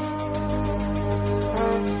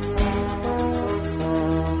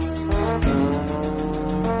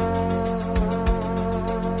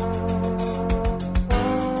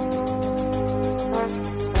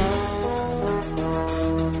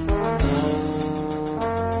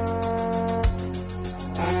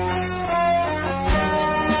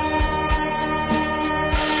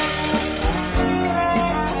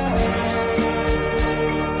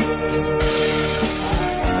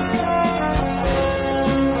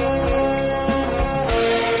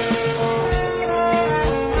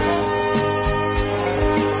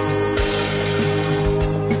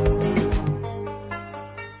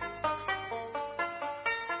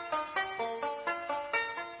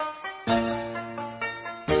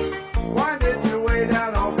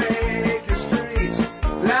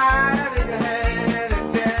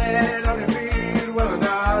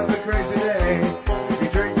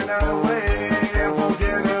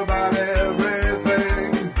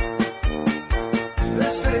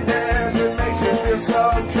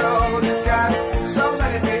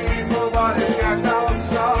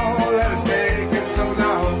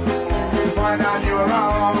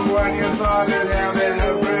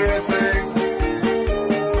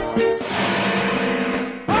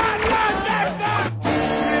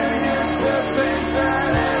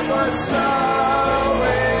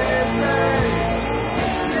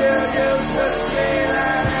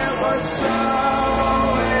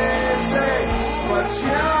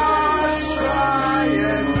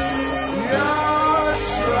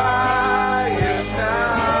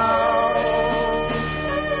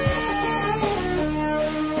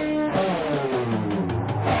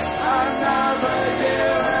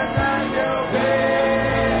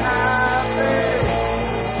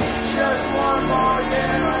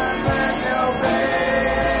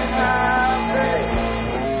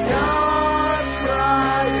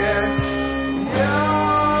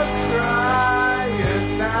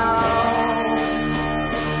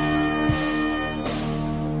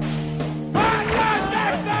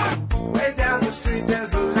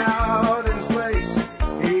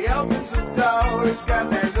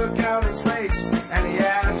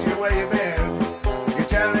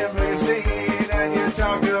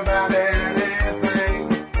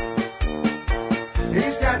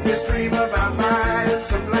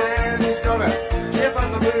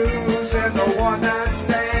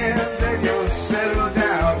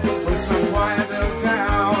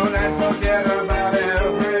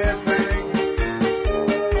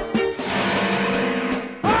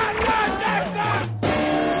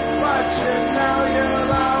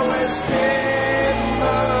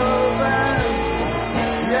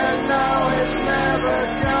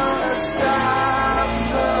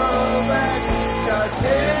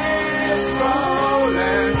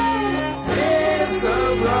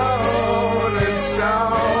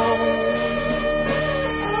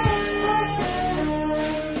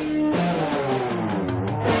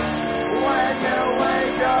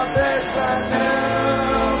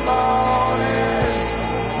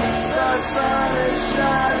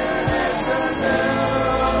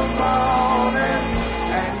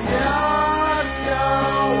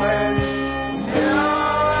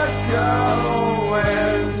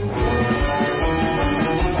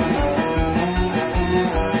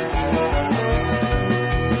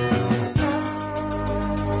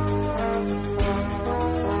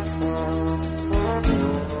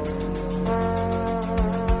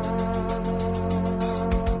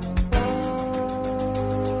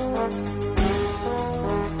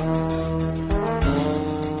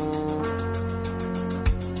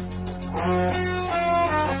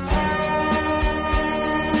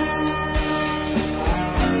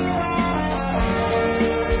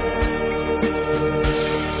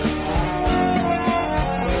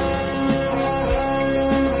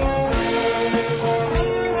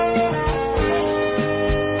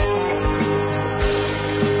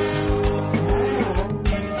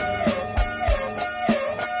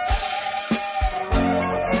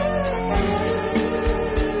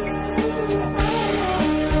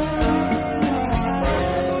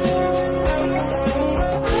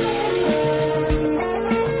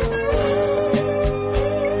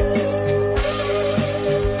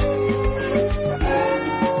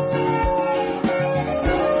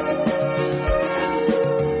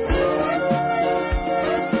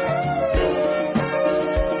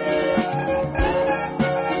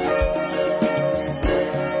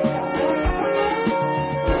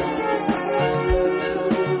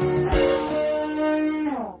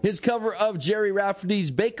 cover of Jerry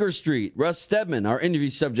Rafferty's Baker Street. Russ Stedman, our interview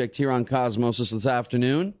subject here on Cosmosis this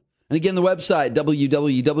afternoon. And again, the website,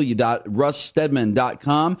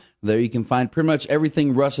 www.russstedman.com. There you can find pretty much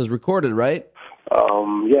everything Russ has recorded, right?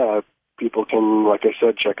 Yeah, people can, like I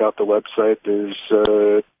said, check out the website. There's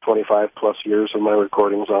 25-plus years of my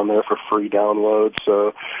recordings on there for free download.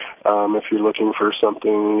 So if you're looking for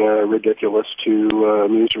something ridiculous to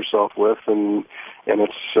amuse yourself with and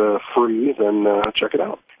it's free, then check it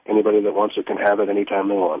out. Anybody that wants it can have it anytime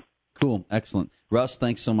they want. Cool. Excellent. Russ,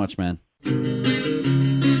 thanks so much, man.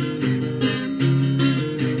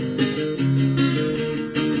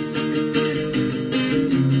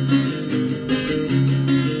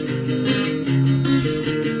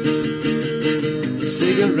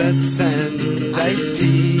 Cigarettes and iced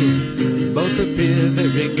tea both appear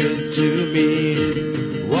very good to me.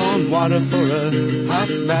 Warm water for a hot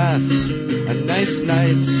bath, a nice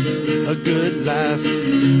night, a good laugh.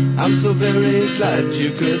 I'm so very glad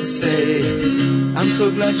you could stay. I'm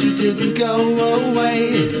so glad you didn't go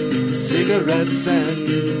away. Cigarettes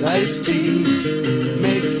and iced tea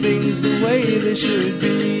make things the way they should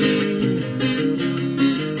be.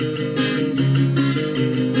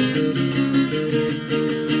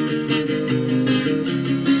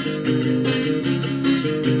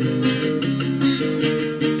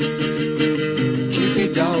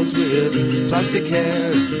 Plastic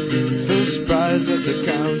hair, first prize at the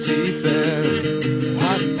county fair.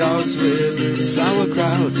 Hot dogs with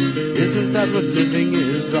sauerkraut, isn't that what living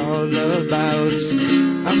is all about?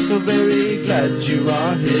 I'm so very glad you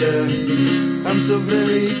are here. I'm so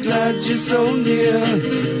very glad you're so near.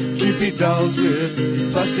 Cupid dolls with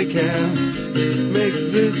plastic hair make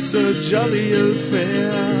this a jolly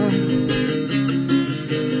affair.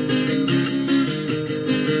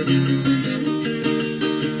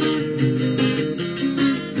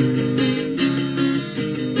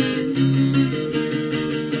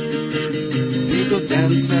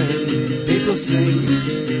 People sing,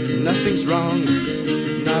 nothing's wrong,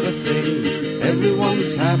 not a thing.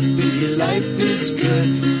 Everyone's happy, life is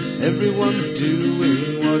good. Everyone's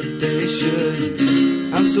doing what they should.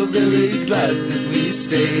 I'm so very glad that we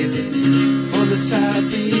stayed for this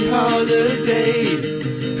happy holiday.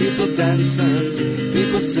 People dance and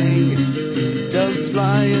people sing, doves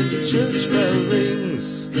fly and the church bell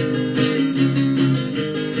rings.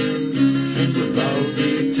 And we'll all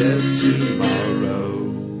be dead tomorrow.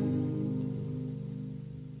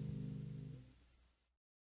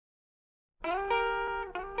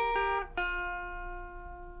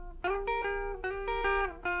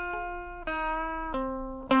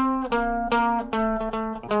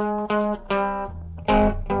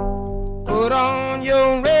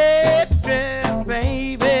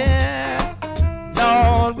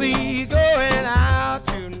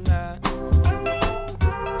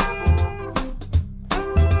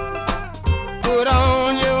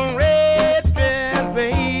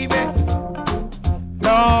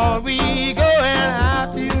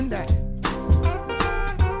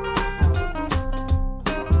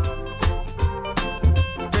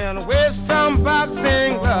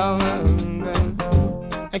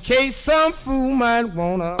 In case some fool might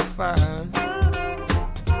wanna find.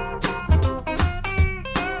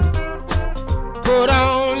 Put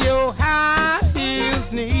on your high heel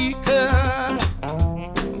sneaker,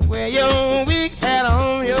 wear your big hat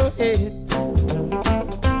on your head.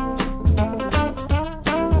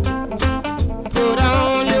 Put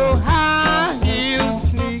on your high heel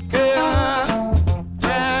sneaker,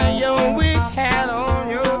 wear your big hat on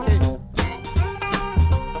your head.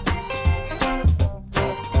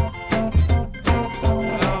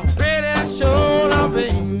 Pretty sure,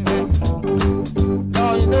 baby,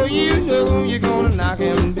 oh, you know you're gonna knock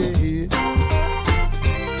him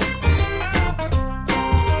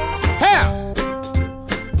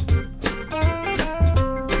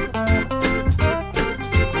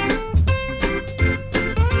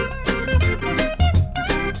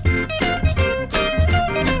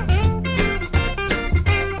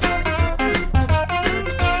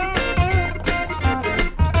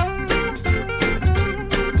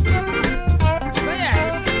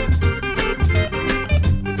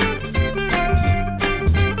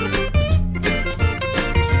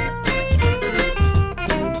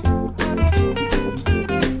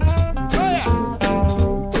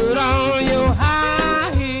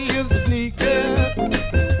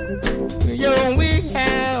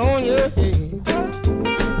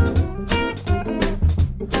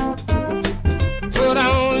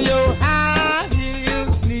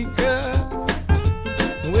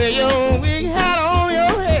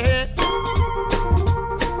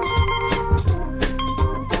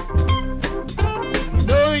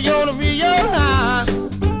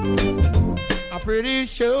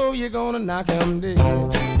know you're gonna knock him dead.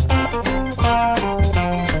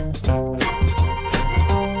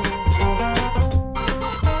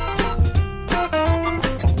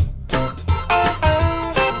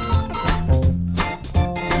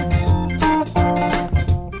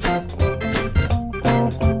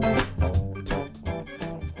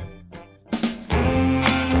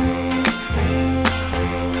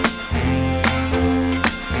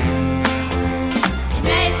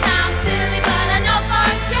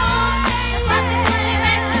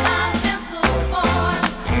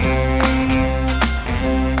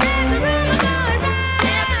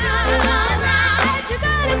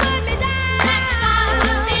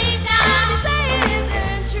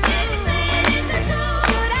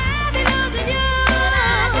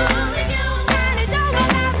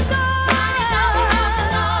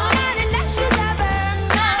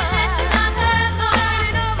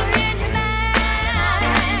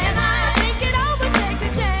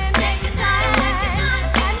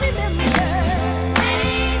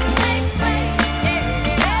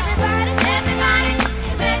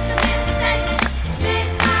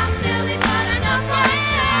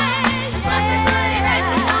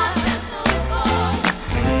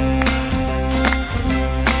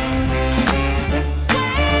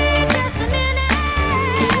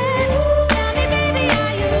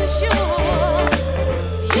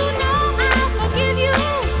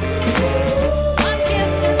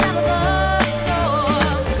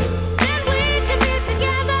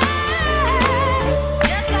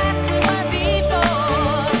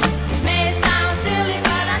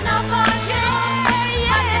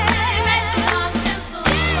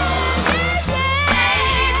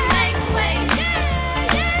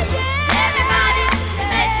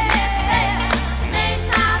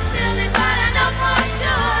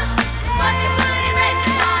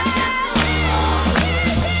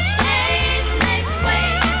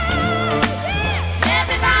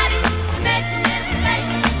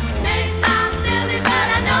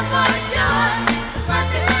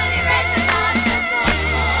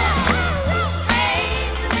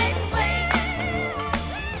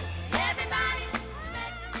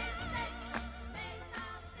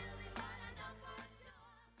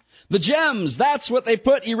 The Gems, that's what they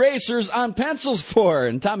put erasers on pencils for.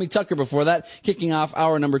 And Tommy Tucker before that, kicking off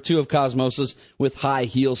hour number 2 of Cosmosis with High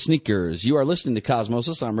Heel Sneakers. You are listening to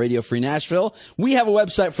Cosmosis on Radio Free Nashville. We have a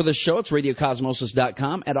website for the show. It's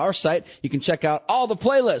radiocosmosis.com. At our site, you can check out all the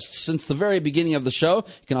playlists since the very beginning of the show.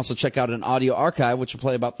 You can also check out an audio archive, which will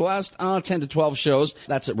play about the last 10 to 12 shows.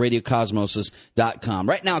 That's at radiocosmosis.com.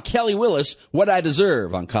 Right now, Kelly Willis, What I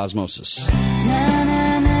Deserve on Cosmosis.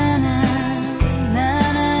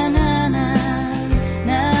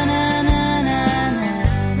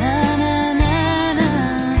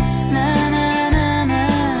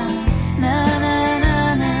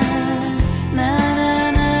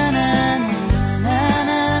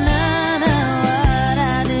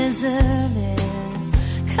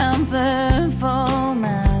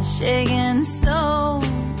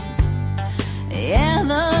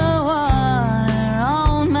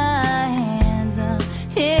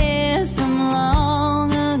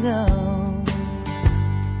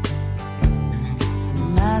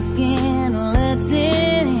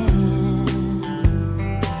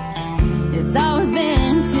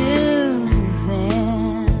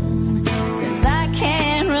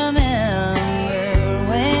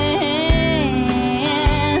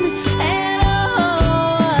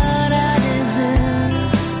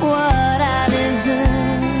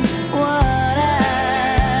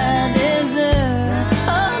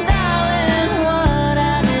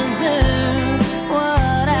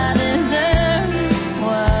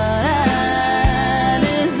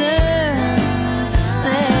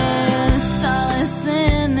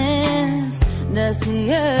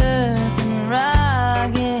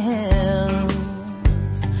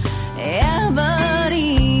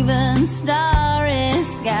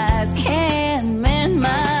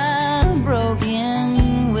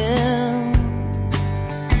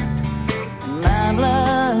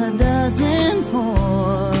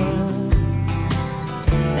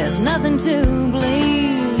 Nothing to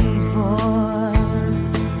bleed for.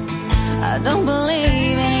 I don't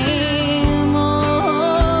believe anymore.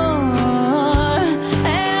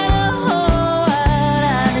 And oh, what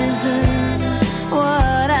I deserve,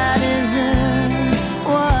 what I deserve,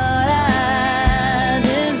 what I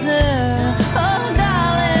deserve. Oh,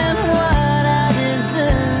 darling, what I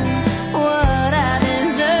deserve, what I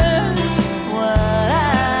deserve, what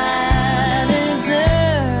I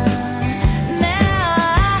deserve. Now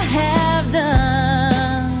I have done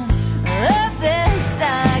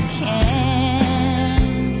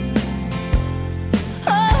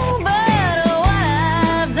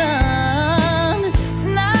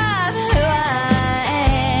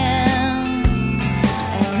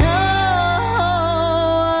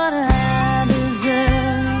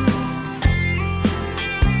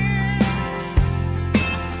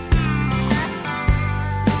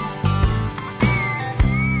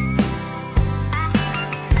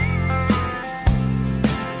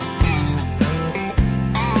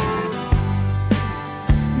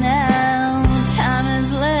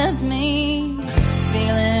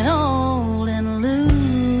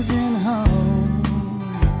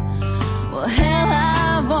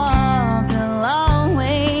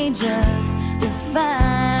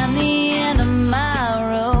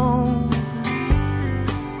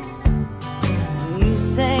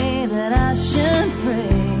I should pray.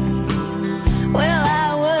 Well,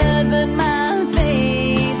 I would, but my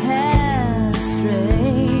faith has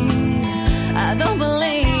strayed. I don't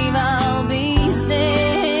believe I'll be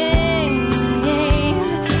saved.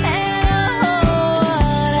 And oh,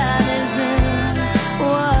 what I deserve,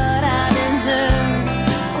 what I deserve,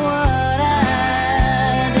 what I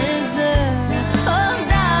deserve. Oh,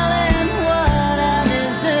 darling, what I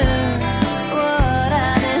deserve, what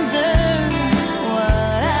I deserve,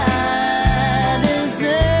 what I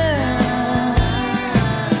deserve.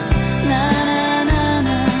 Na na na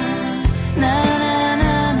na, na na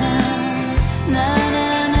na na, na na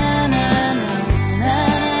na na, na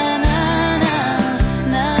na na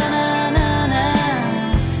na, na na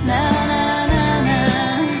na na,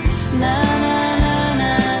 na na na na,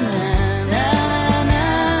 na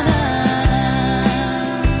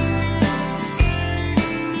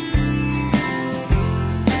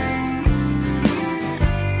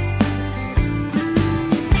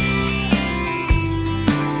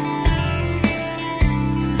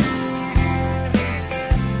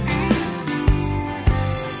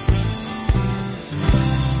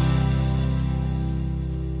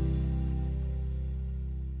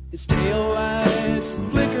His taillights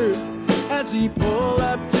flickered as he pulled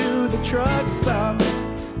up to the truck stop.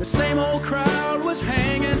 The same old crowd was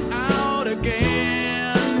hanging out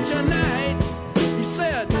again tonight. He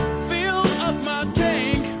said, fill up my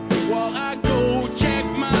tank while I go check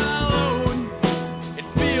my load. It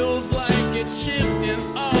feels like it's shifting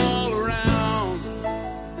all around.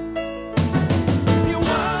 He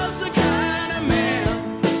was the kind of man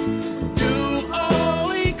who'd do all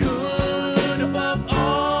he could. Above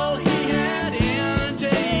all, he had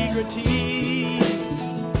integrity.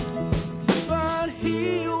 But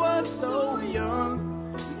he was so young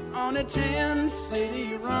on a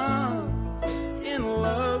 10-city run, in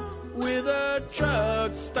love with a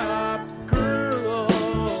truck stop girl.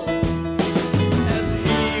 As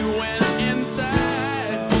he went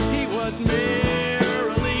inside, he was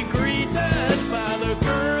merrily greeted by the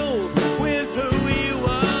girl with who he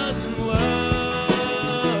was in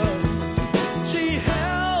love. She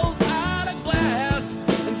held out a glass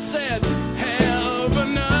and said, have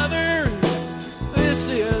another. This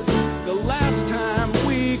is the last time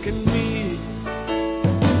we can meet.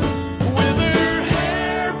 With her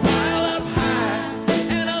hair piled up high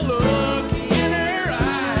and a look in her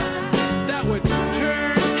eye that would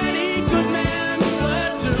turn any good man's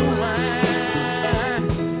blood to wine.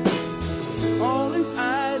 All his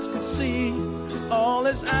eyes could see, all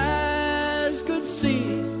his eyes could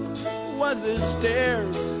see was his stare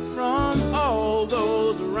from all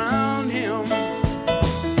those around him.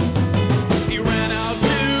 He ran out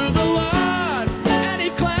to the lot and he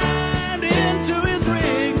climbed into his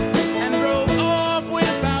rig and drove off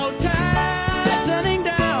without tightening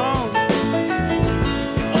down.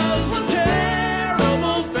 It was a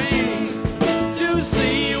terrible thing to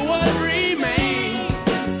see what remained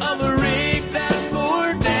of the rig that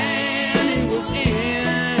poor Danny was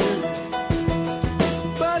in.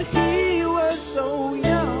 But he was so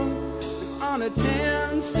young on a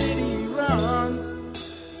 10-city run,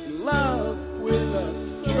 in love with a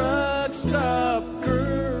truck stop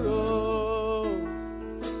girl.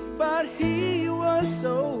 But he was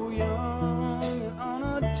so young on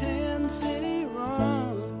a 10-city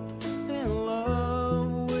run, in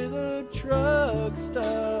love with a truck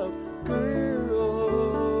stop girl.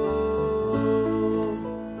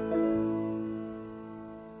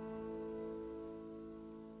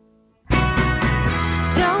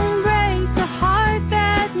 Don't break the heart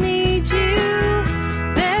that needs you.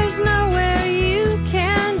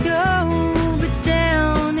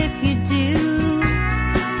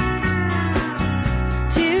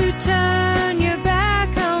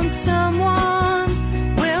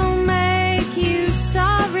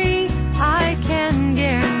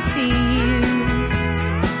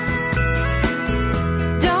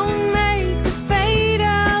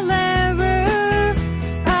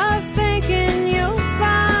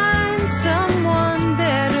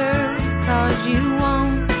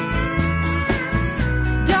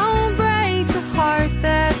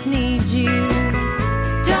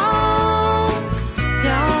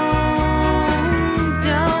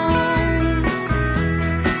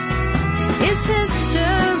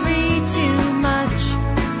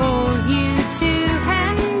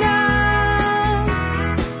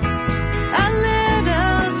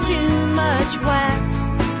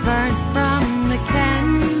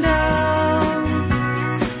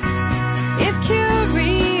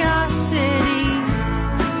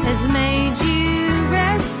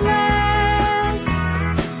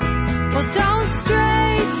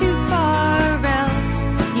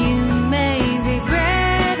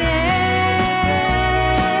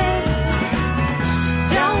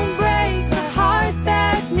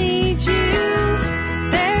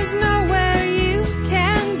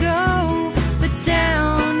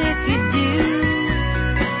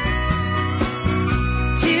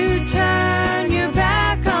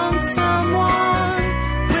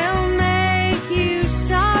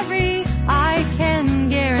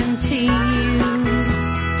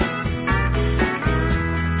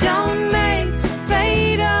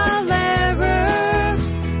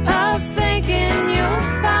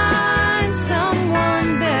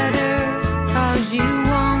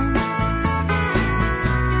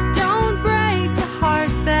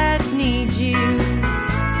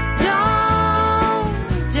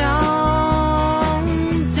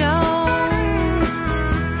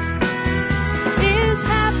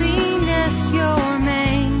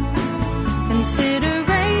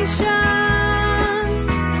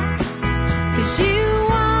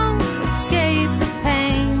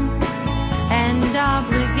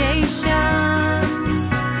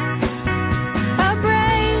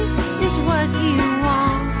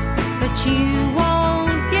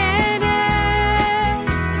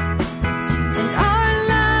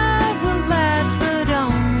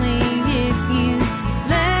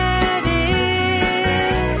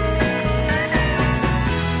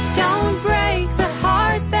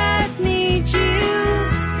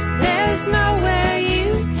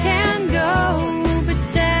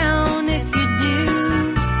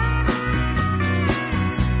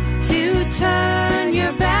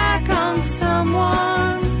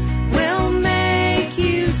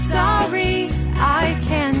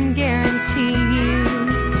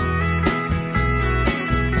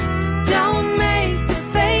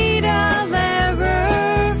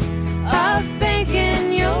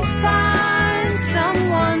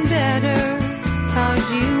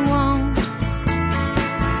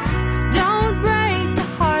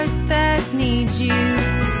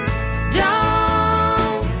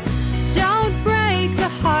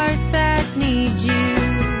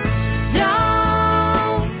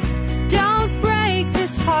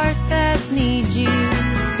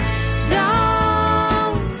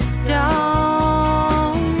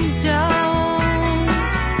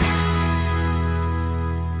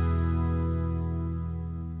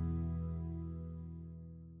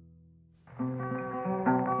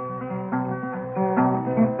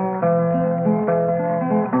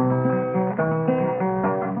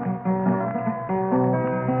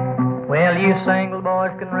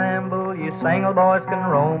 single boys can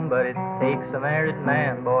roam, but it takes a married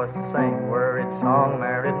man, boys, to sing a worried song, a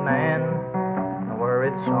married man, a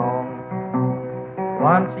worried song.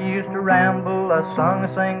 Once I used to ramble, I sung a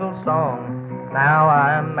single song. Now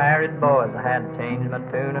I'm married, boys, I had to change my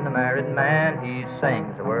tune, and a married man, he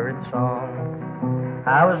sings a worried song.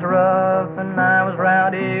 I was rough and I was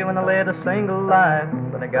rowdy when I led a single life,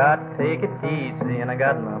 but I got to take it easy and I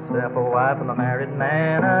got myself a wife. I'm a married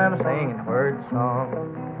man, I'm singing a word song.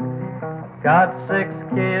 Got 6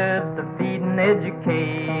 kids to feed and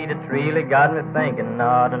educate. It's really got me thinking,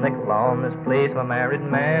 not a nickel on this place. I'm a married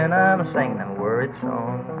man, I'm singing a word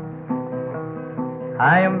song.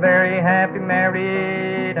 I am very happy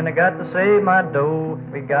married, and I got to save my dough.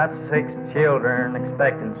 We got 6 children,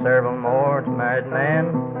 expecting several more. It's a married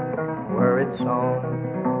man, worried song.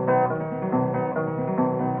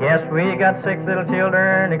 Yes, we got 6 little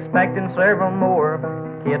children, expecting several more.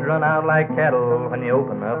 Kids run out like cattle when you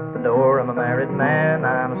open up the door. I'm a married man,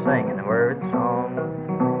 I'm singing a word song.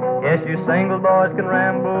 Yes, you single boys can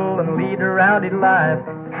ramble and lead a rowdy life.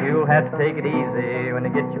 You'll have to take it easy when you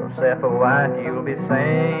get yourself a wife. You'll be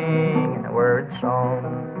singing a word song.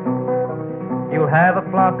 You'll have a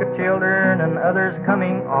flock of children and others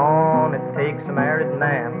coming on. It takes a married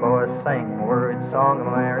man, boys, sing a word song. I'm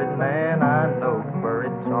a married man, I know a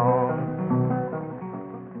word song.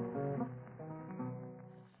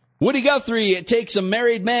 Woody Guthrie, it takes a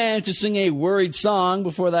married man to sing a worried song.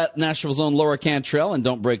 Before that, Nashville's own Laura Cantrell and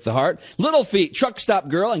Don't Break the Heart. Little Feat, Truck Stop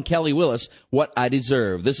Girl, and Kelly Willis, What I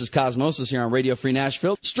Deserve. This is Cosmosis here on Radio Free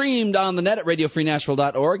Nashville, streamed on the net at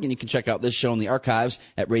radiofreenashville.org, and you can check out this show in the archives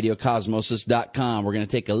at radiocosmosis.com. We're going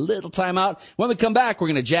to take a little time out. When we come back, we're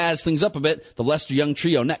going to jazz things up a bit. The Lester Young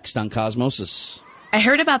Trio next on Cosmosis. I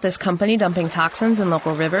heard about this company dumping toxins in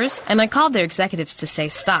local rivers, and I called their executives to say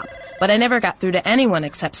stop, but I never got through to anyone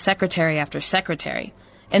except secretary after secretary.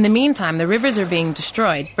 In the meantime, the rivers are being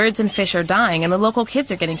destroyed, birds and fish are dying, and the local kids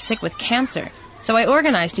are getting sick with cancer. So I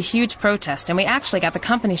organized a huge protest, and we actually got the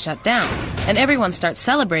company shut down. And everyone starts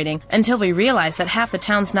celebrating until we realize that half the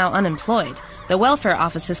town's now unemployed. The welfare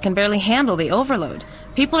offices can barely handle the overload.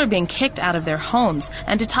 People are being kicked out of their homes,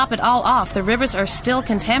 and to top it all off, the rivers are still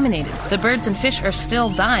contaminated. The birds and fish are still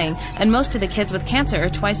dying, and most of the kids with cancer are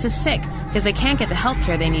twice as sick because they can't get the health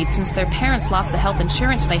care they need since their parents lost the health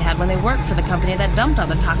insurance they had when they worked for the company that dumped all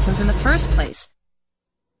the toxins in the first place.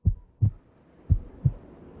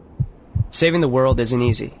 Saving the world isn't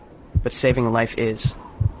easy, but saving a life is.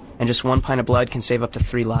 And just 1 pint of blood can save up to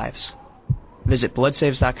 3 lives. Visit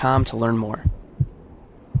bloodsaves.com to learn more.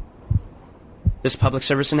 This public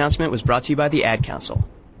service announcement was brought to you by the Ad Council.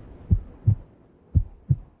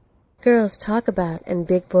 Girls talk about and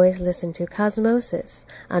big boys listen to Cosmosis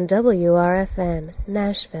on WRFN,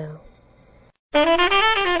 Nashville.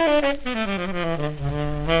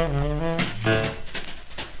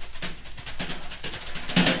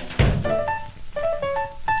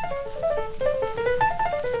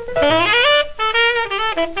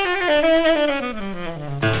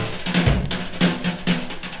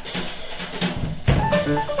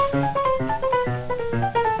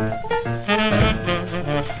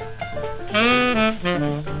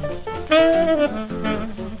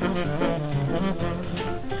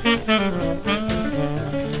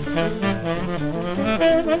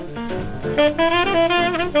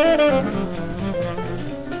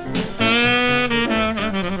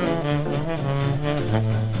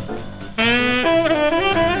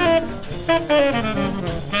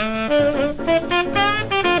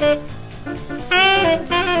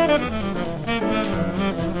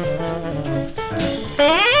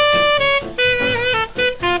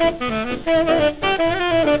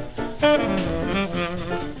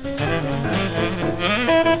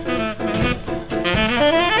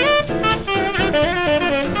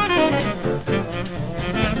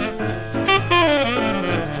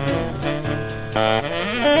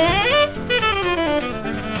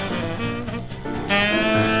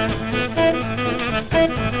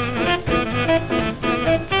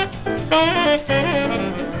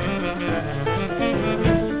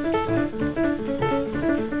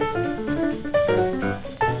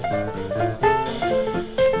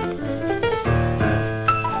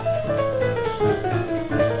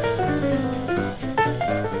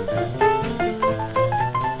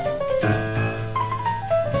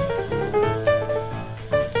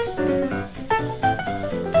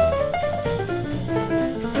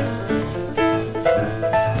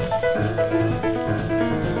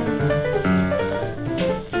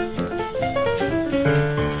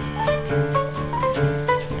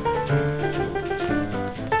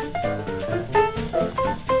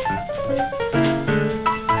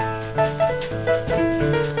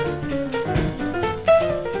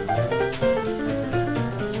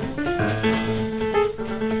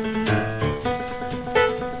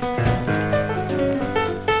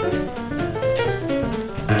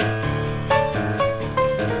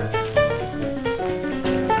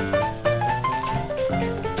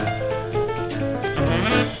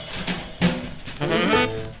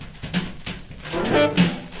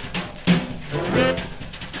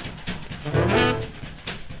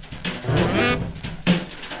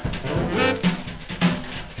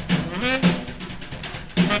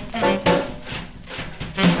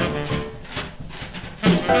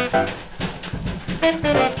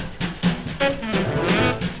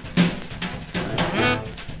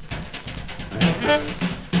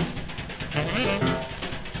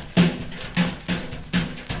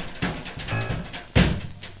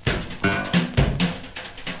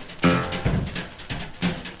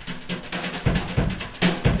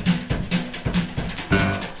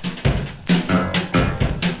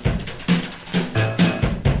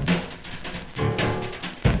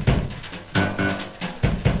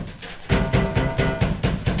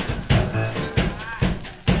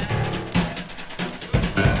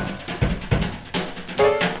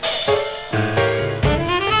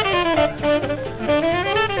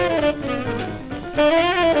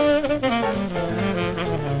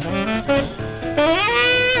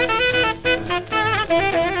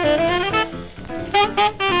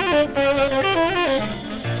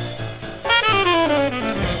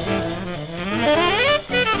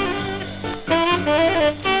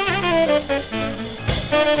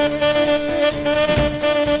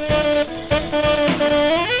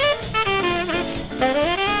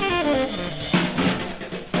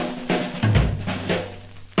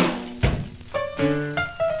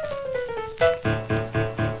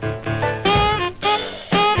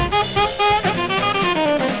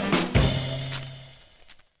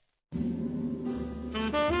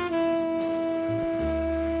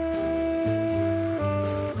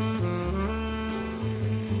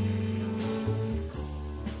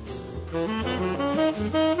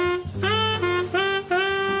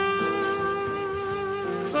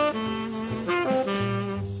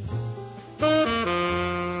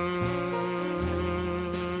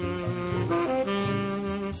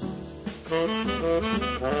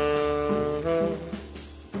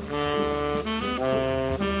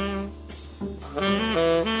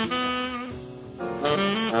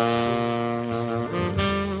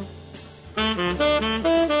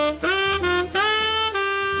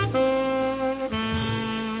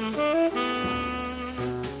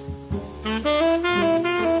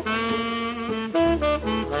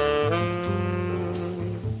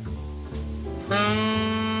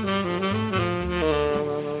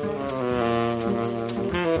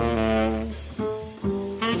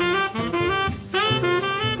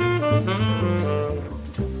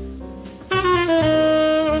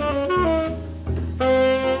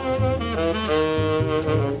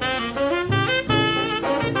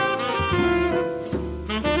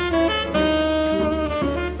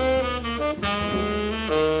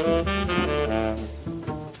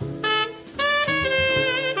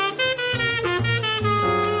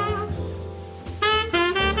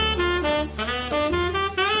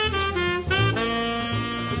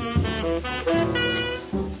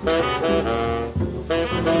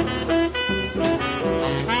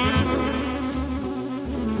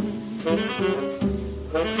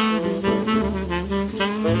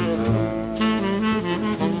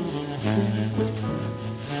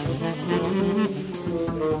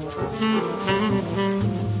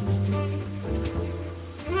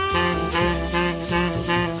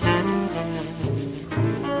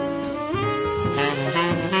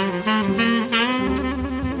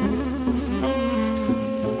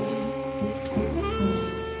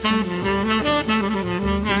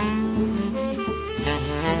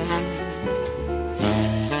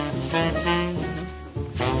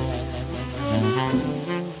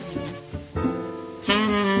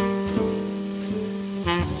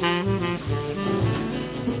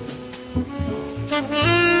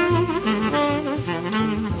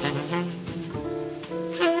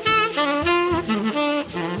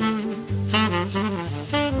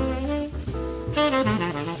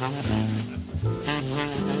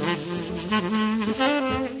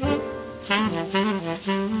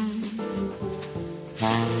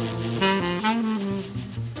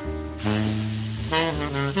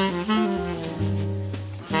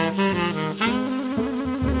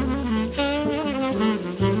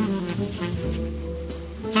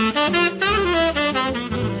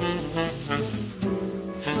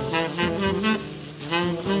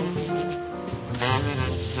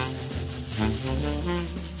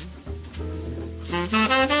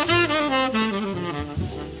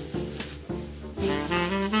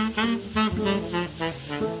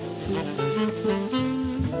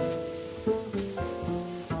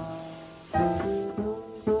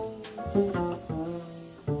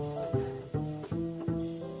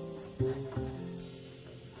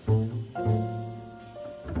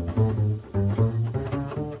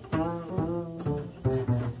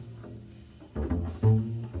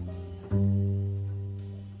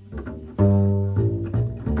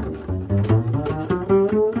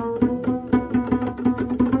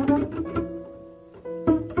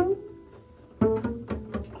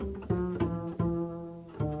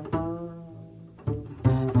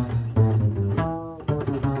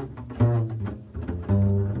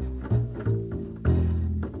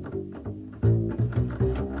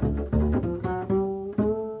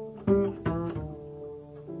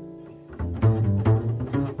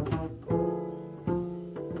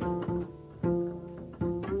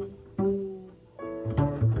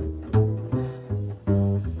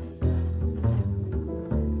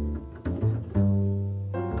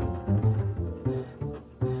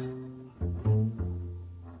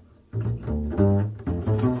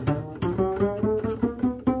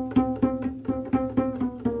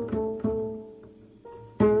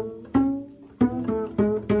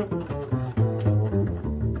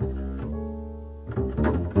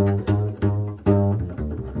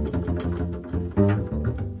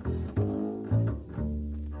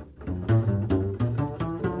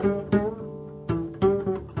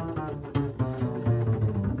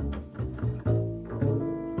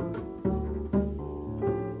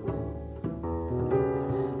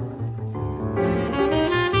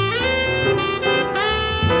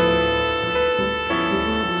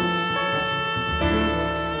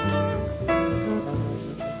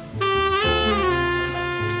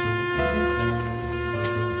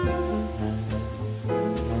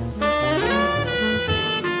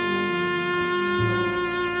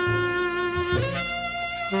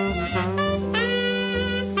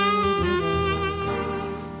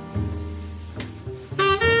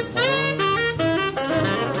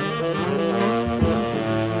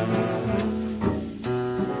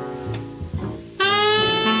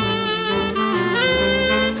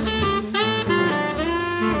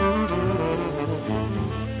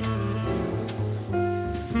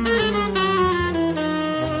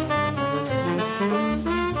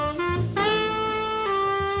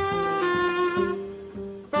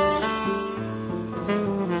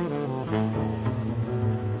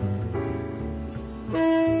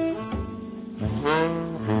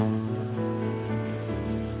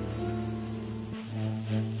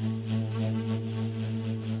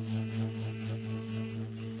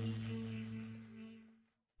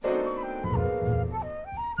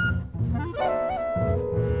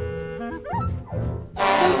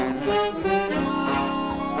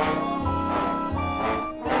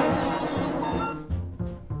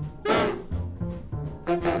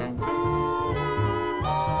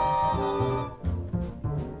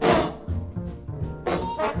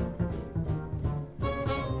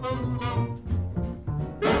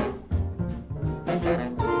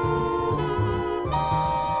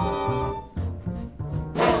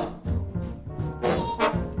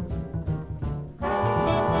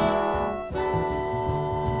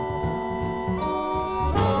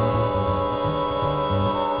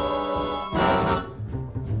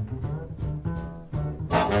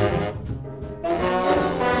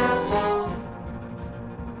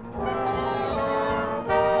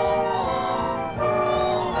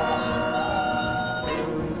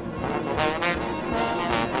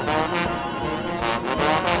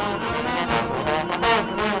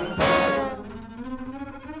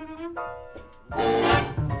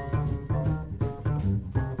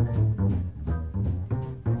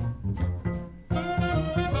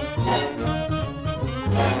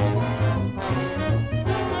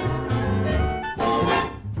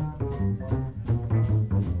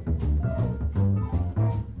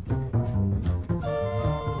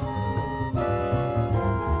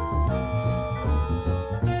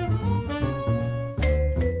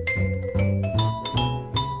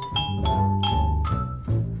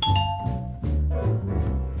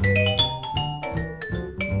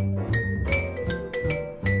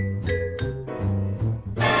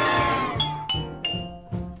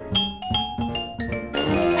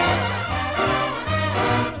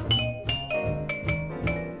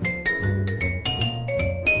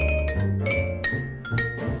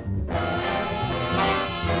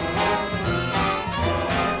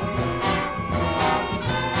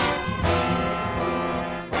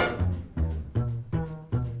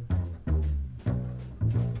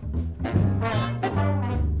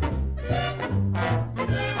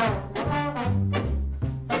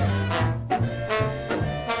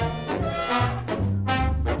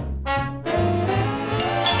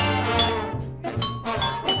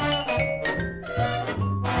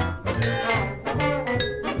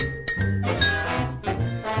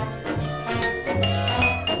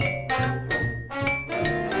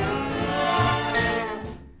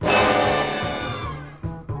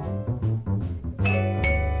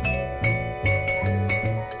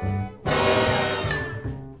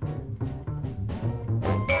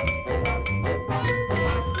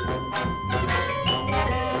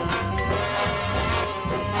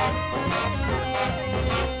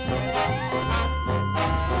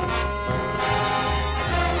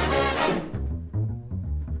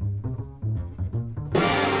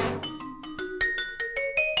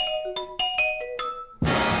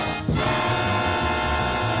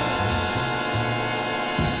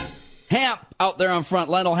 Out There on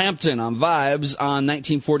Front, Lionel Hampton on Vibes on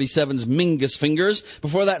 1947's Mingus Fingers.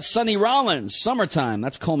 Before that, Sonny Rollins, Summertime.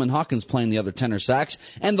 That's Coleman Hawkins playing the other tenor sax.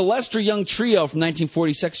 And the Lester Young Trio from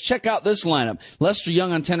 1946. Check out this lineup. Lester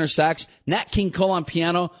Young on tenor sax, Nat King Cole on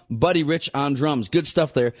piano, Buddy Rich on drums. Good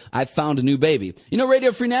stuff there. I found a new baby. You know,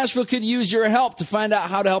 Radio Free Nashville could use your help. To find out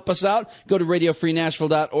how to help us out, go to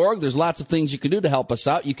radiofreenashville.org. There's lots of things you can do to help us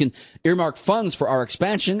out. You can earmark funds for our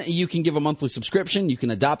expansion. You can give a monthly subscription. You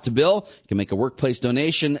can adopt a bill. You can make a workplace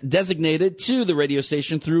donation designated to the radio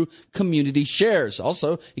station through community shares.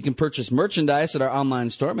 Also, you can purchase merchandise at our online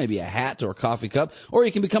store, maybe a hat or a coffee cup, or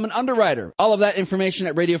you can become an underwriter. All of that information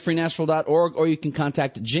at radiofreenashville.org, or you can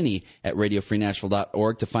contact Ginny at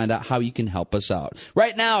radiofreenashville.org to find out how you can help us out.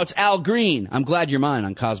 Right now, it's Al Green. I'm Glad You're Mine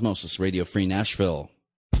on Cosmosis Radio Free Nashville.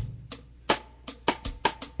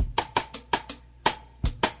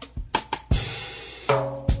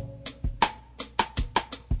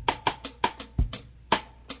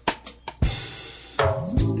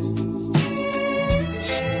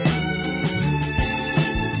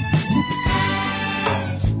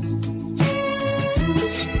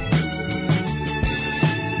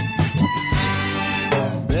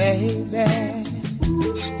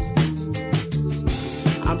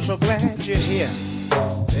 So glad you're here,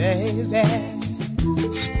 baby.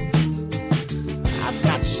 I've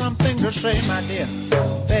got something to say, my dear,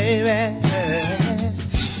 baby.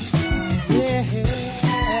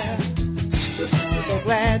 Yeah, so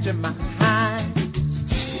glad you're mine.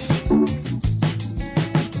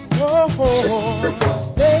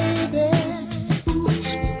 Oh, baby,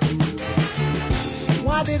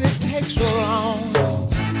 why did it take so long?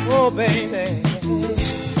 Oh, baby,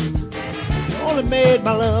 only made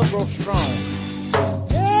my love grow strong.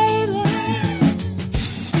 Baby,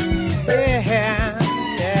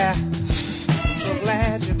 yeah, I'm so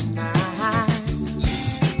glad you're mine.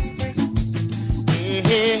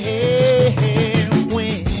 Yeah,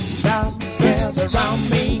 when darkness gathers around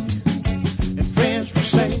me and friends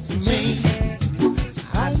forsake me,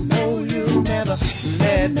 I know you'll never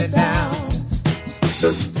let me down.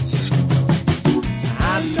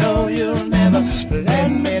 I know you'll never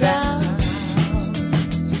let me down.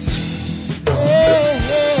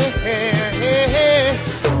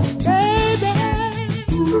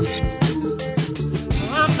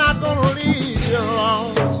 I'm not gonna leave you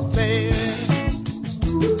alone, baby.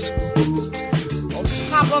 On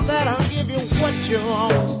top of that, I'll give you what you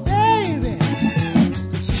want, baby.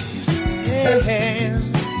 Yeah,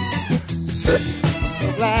 I'm so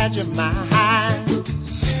glad you're mine.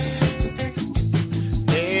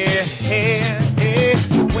 Yeah,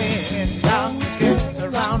 when darkness gets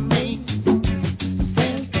around me,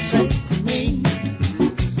 friends forsake me,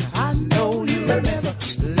 I know you'll never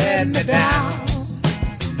let me down.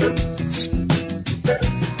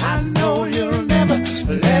 I know you'll never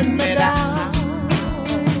let me down.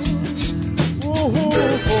 Ooh,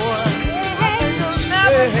 boy, you'll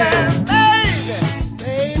never say, baby,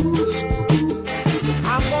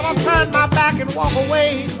 I'm gonna turn my back and walk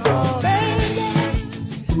away. Oh, baby,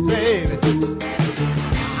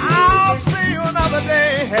 I'll see you another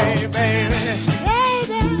day, hey, baby.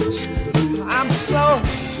 I'm so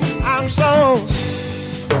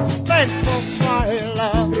thankful for your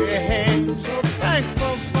love, yeah. So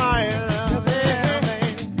thankful for your love, yeah,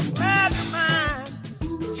 baby. Glad you're mine.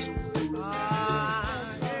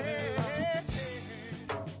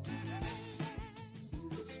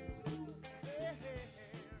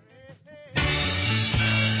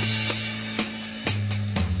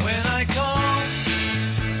 When I call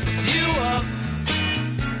you up,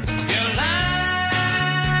 your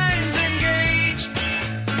line's engaged.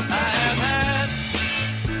 I have had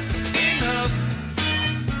enough,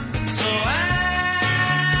 so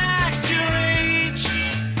act your age.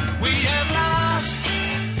 We have lost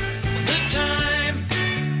the time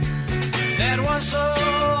that was so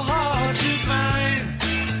hard to find,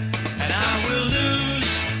 and I will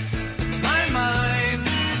lose my mind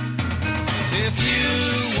if you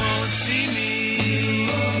won't see me. You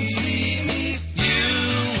won't see me. You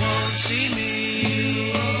won't see me.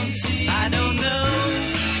 I don't know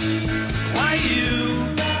why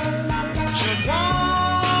you should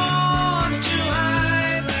want to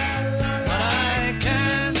hide, but I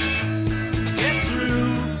can't get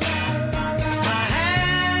through. My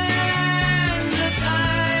hands are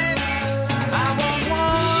tied. I won't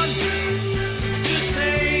want to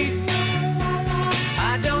stay.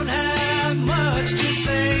 I don't have much to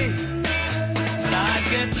say, but I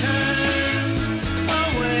get turned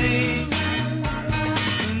away,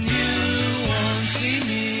 and you won't see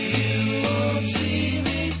me. You won't see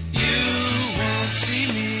me. You won't see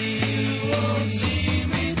me. You won't see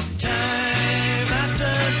me. Time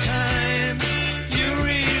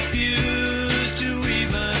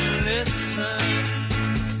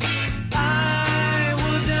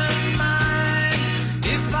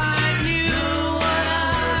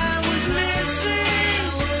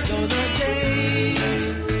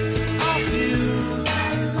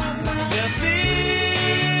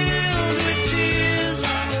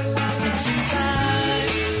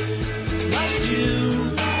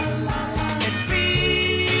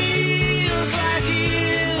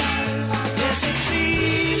Yes, it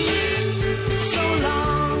seems so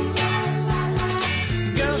long,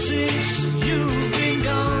 girl, since you've been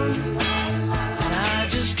gone, and I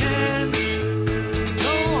just can't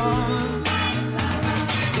go on.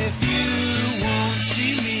 If you won't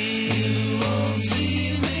see me, you won't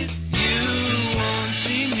see me, you won't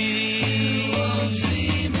see me, you won't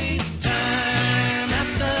see me. Time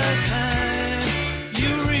after time,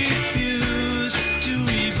 you refuse to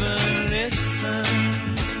even listen.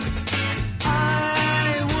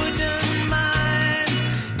 I wouldn't mind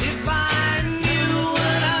if I knew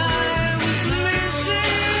what I was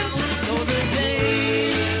missing. Though the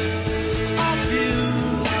days are few,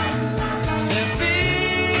 they're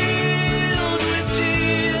filled with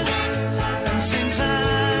tears. And since I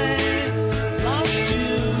lost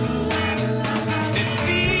you, it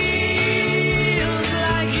feels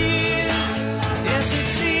like years. Yes, it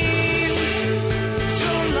seems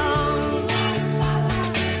so long,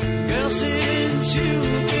 girl, since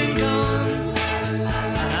you've been gone,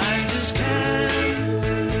 I just can't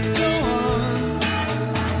go on.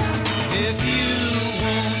 If you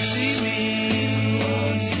won't see me, you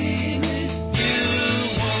won't see me, you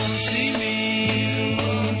won't see me, you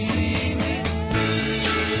won't see me.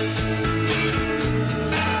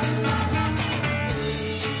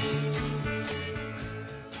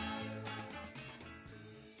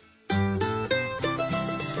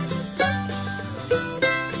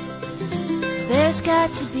 There's got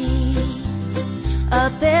to be a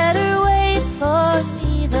better way for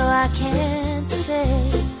me, though I can't say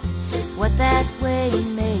what that way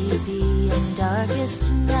may be in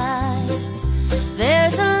darkest night.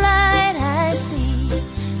 There's a light I see,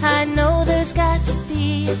 I know there's got to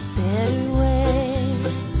be a better way.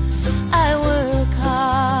 I work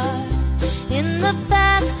hard in the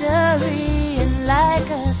factory and like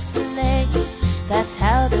a slave, that's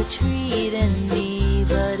how they're treating me.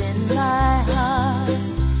 But in my heart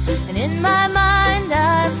and in my mind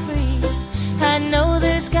I'm free, I know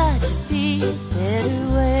there's got to be a better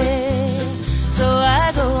way. So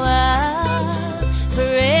I go out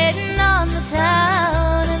parading on the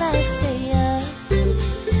town, and I stay up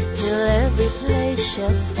till every place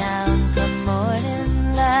shuts down from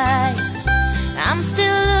morning light. I'm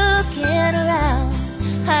still looking around,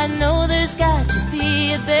 I know there's got to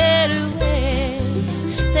be a better way.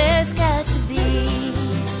 There's got to be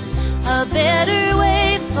a better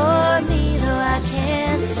way for me, though I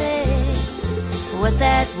can't say what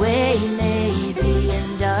that way may be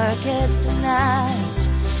in darkest night.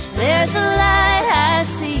 There's a light I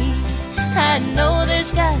see, I know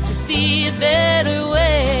there's got to be a better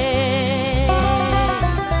way.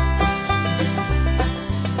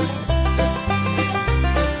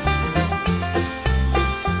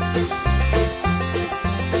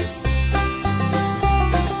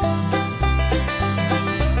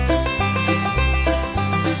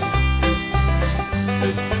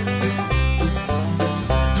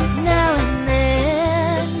 Now and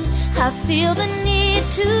then I feel the need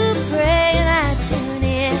to pray, and I tune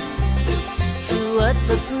in to what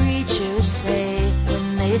the preachers say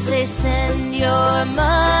when they say send your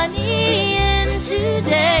money in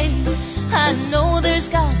today. I know there's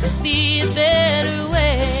got to be a better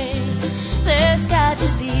way. There's got to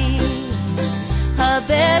be a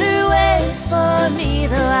better way for me,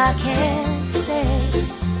 though I can't say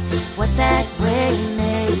what that way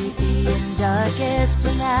may be in darkest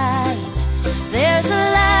night. There's a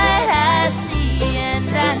light I see, and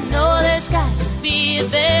I know there's got to be a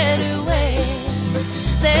better way.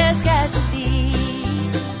 There's got to be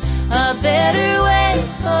a better way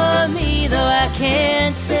for me, though I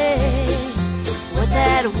can't say what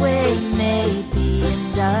that way may be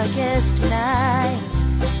in darkest night.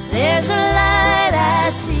 There's a light I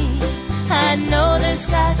see, I know there's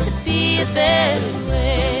got to be a better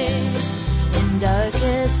way in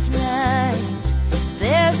darkest night.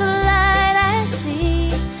 There's a light I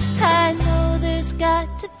see, I know there's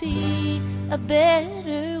got to be a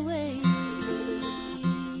better way.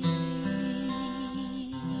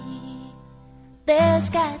 There's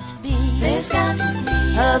got to be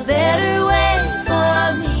a better way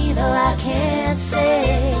for me, though I can't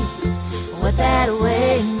say what that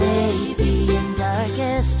way may be in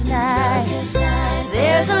darkest night.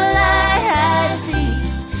 There's a light I see,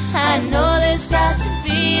 I know there's got to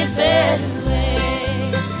be a better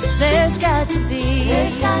way. There's got to be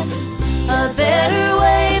a better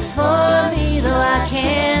way for me, though I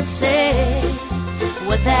can't say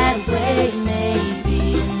what that way may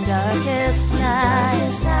be in darkest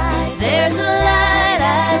night. There's a light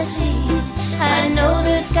I see, I know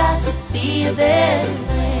there's got to be a better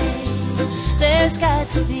way. There's got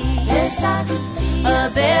to be a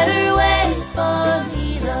better way for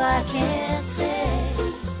me, though I can't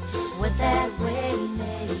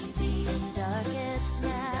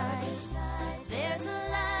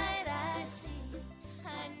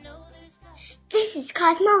is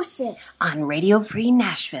Cosmosis on Radio Free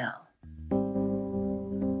Nashville.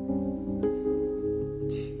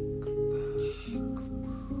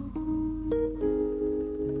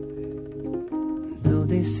 Though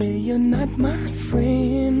they say you're not my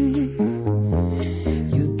friend,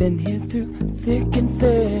 you've been here through thick and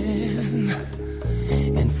thin,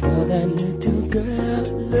 and for that little girl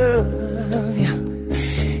I love you,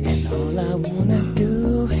 and all I wanna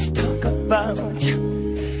do is talk about you.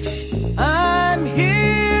 I'm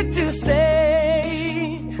here to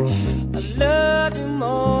say I love you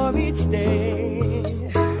more each day,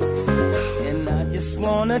 and I just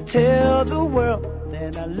wanna tell the world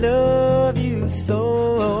that I love you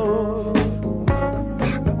so.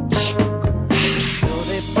 So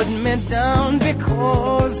they put me down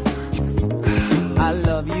because I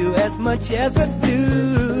love you as much as I do.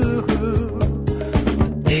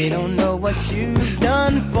 They don't know what you've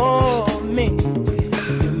done for me.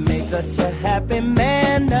 You made such a happy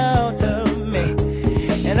man out of me,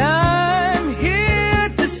 and I'm here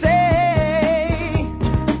to say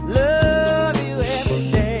love you every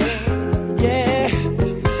day. Yeah,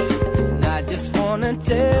 and I just wanna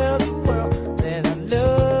tell the world that I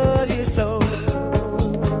love you so.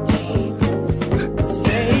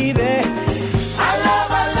 Baby, I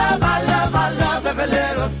love every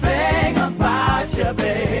little thing about you,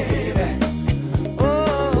 baby.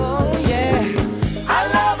 Oh yeah, I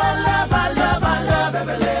love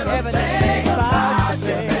every little thing about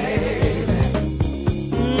you, baby.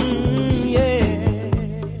 Yeah.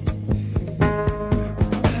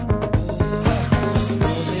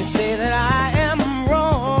 They say that I am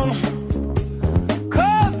wrong,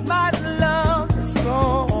 'cause my love is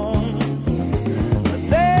strong, but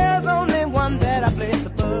there's only one that I place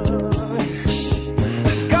above.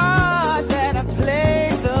 It's God that I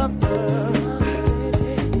place above.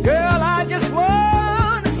 Girl, I just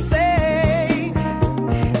wanna say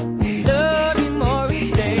love you more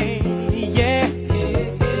each day. Yeah,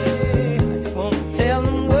 I just wanna tell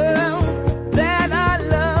the world that I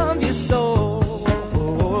love you so.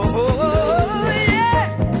 Yeah,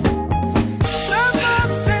 some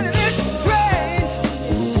folks say that it's strange,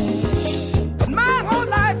 but my whole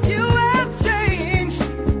life you have changed.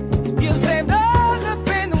 You saved all the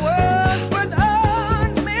pain the world's put on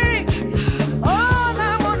me. All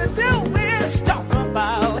I wanna do is talk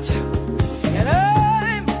about you, and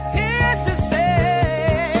I'm here to say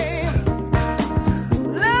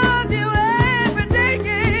love you every day.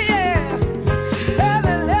 Yeah,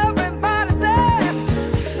 telling everybody that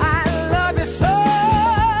I love you so.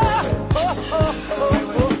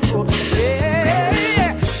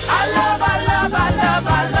 Yeah, I love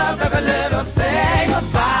every little thing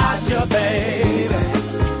about you, baby.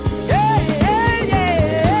 Yeah, yeah,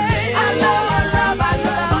 yeah. I love everything about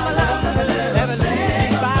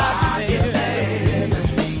you, baby.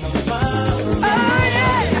 Oh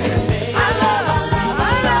yeah, I love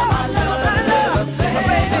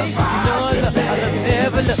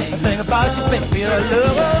everything about you, baby.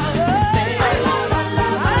 I love.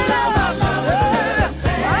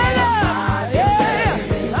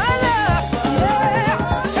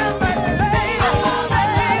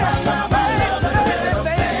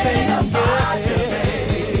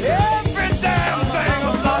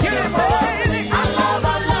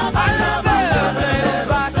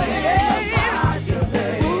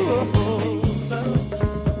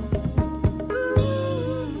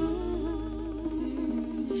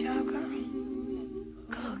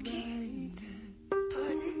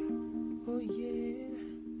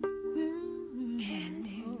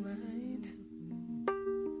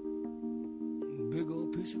 Big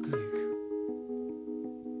old piece of cake.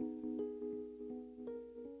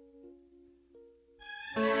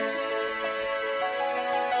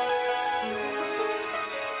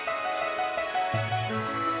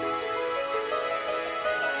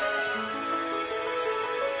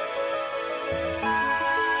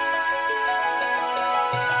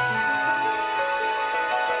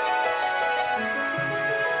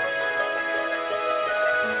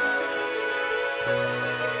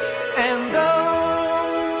 And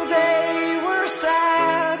though they were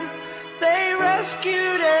sad, they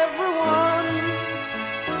rescued everyone.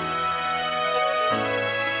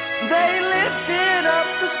 They lifted up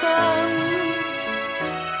the sun.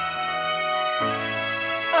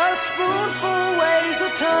 A spoonful weighs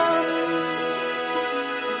a ton.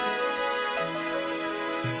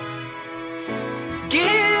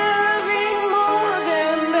 Giving more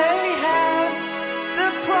than they had, the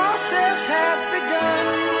process had begun.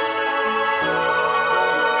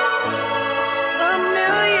 A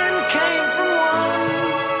million came from one.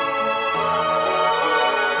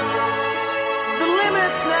 The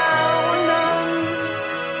limits now are none.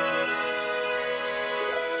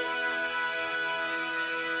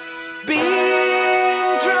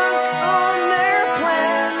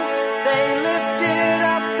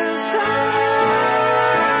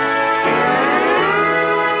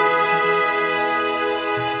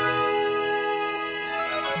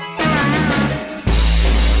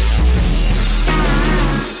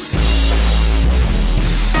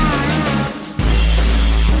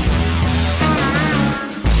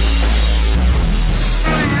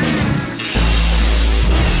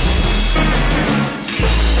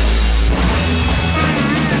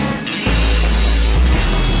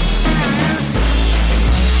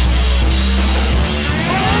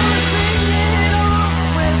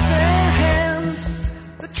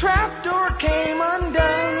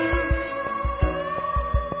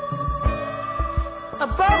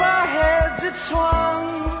 it swung.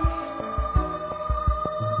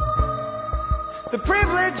 The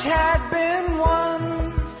privilege had been won.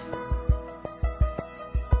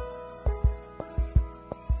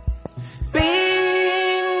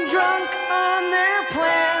 Being drunk on their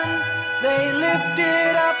plan, they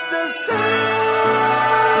lifted up the sun.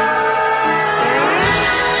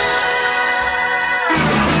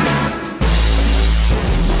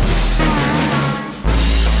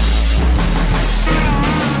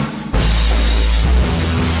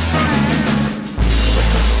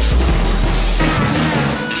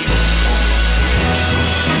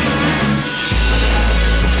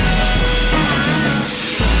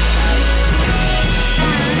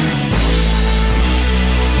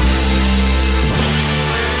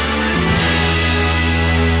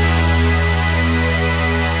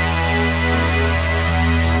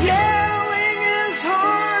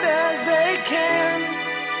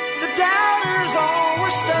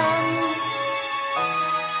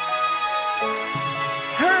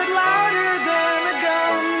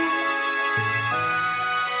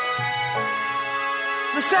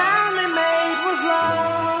 The sound they made was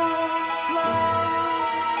love.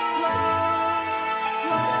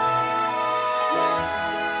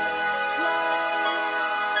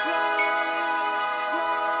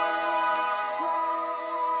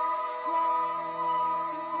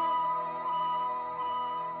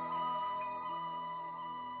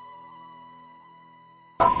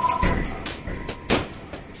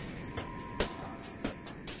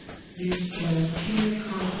 You can hear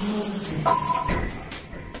Cosmosis.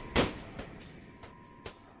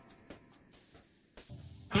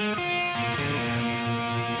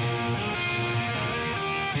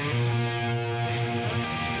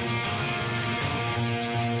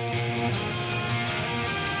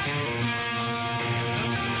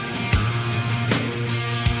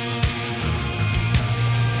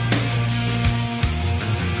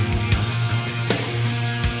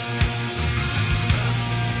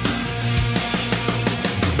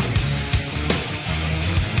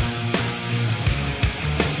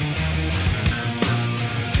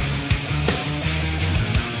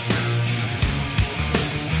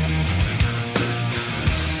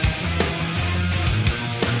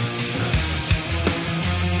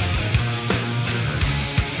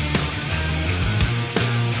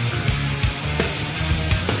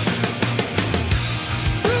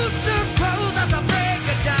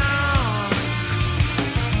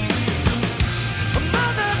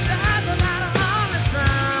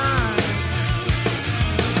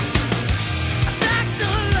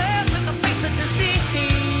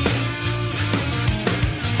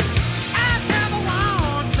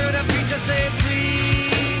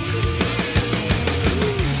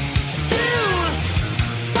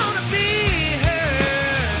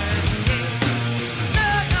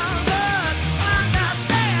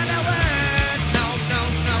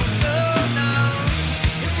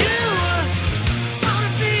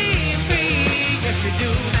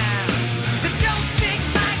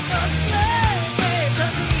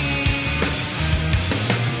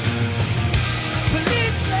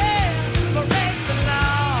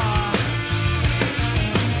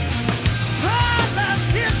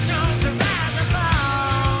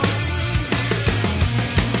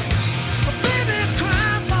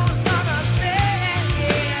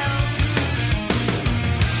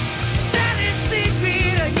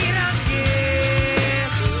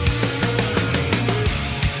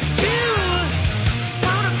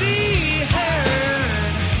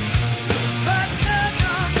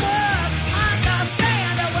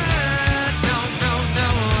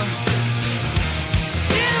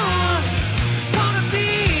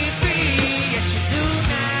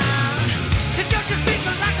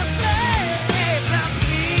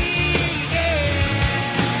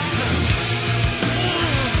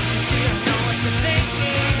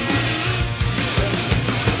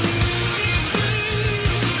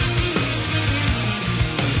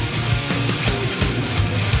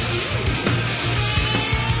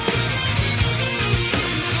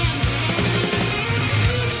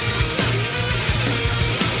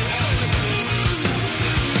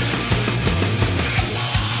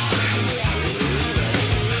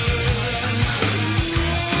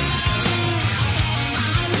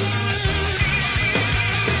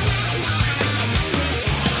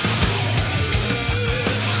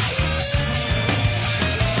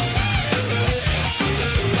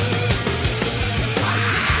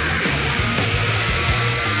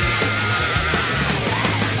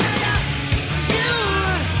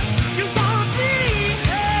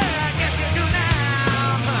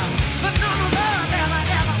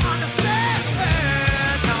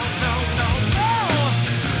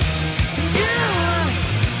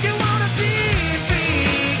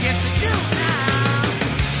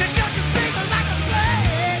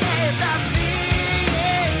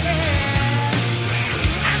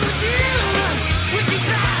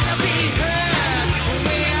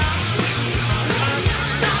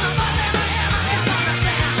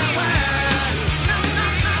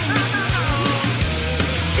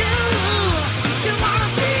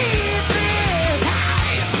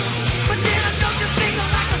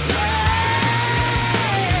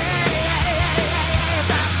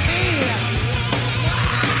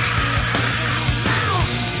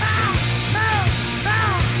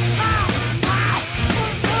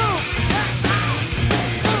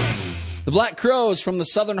 The Black Crowes from the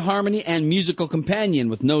Southern Harmony and Musical Companion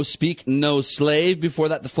with No Speak, No Slave. Before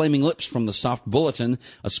that, the Flaming Lips from the Soft Bulletin.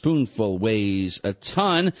 A spoonful weighs a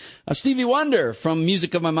ton. Stevie Wonder from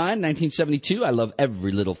Music of My Mind, 1972. I Love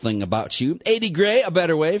Every Little Thing About You. Adie Gray, A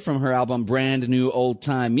Better Way from her album Brand New Old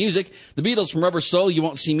Time Music. The Beatles from Rubber Soul, You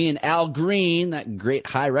Won't See Me. And Al Green, that great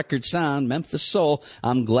high record sound, Memphis Soul,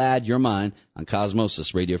 I'm Glad You're Mine on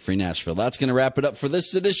Cosmosis Radio Free Nashville. That's going to wrap it up for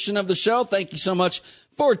this edition of the show. Thank you so much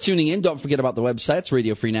for tuning in. Don't forget about the websites,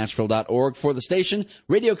 radiofreenashville.org for the station,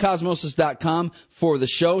 radiocosmosis.com for the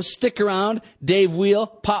show. Stick around. Dave Wheel,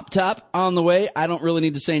 Pop Top on the way. I don't really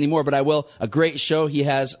need to say any more, but I will. A great show. He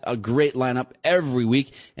has a great lineup every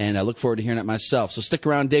week, and I look forward to hearing it myself. So stick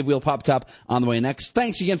around. Dave Wheel, Pop Top on the way next.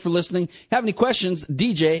 Thanks again for listening. Have any questions?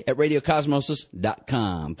 DJ at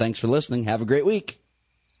radiocosmosis.com. Thanks for listening. Have a great week.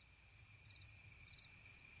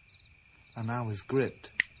 And I was gripped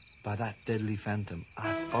by that deadly phantom.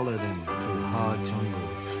 I followed him through the hard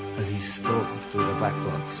jungles as he stalked through the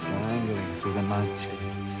backlots, strangling through the night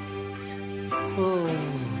shades. Oh,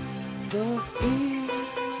 the feet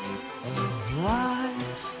of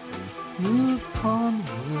life move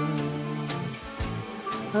onwards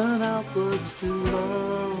and outwards to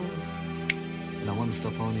love. In a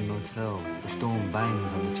one-stop-only motel, the storm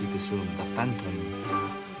bangs on the cheapest room. The phantom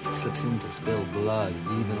slips in to spill blood,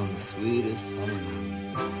 even on the sweetest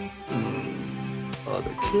honeymoon. Oh,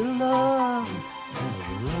 the killer of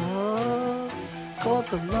love caught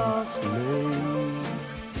the lost lake,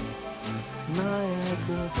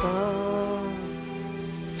 Niagara Falls.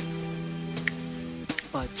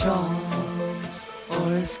 By chance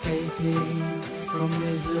or escaping from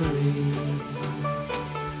misery,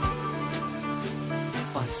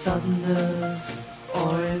 by suddenness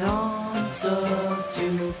or in answer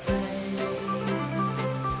to pain,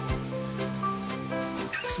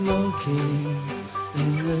 smoking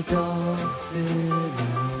in the dark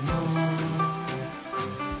cinema,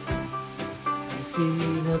 see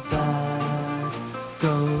the bad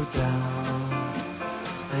go down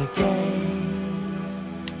again.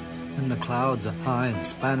 And the clouds are high in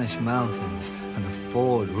Spanish mountains, and the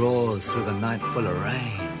Ford roars through the night full of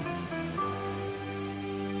rain.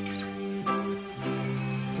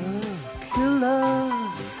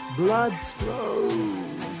 Killer's blood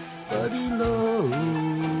flows, but he knows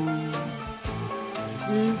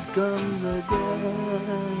his guns again.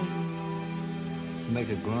 To make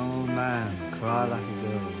a grown man cry like a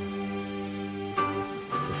girl,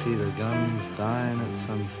 to see the guns dying at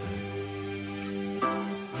sunset.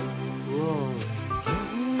 Whoa,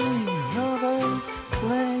 lovers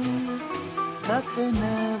claim that they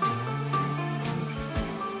never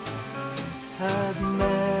had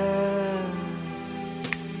met.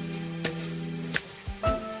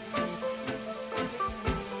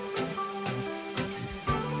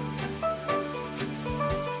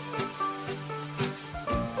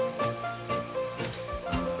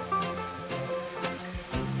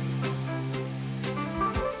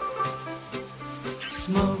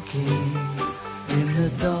 Smoking in the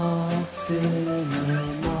dark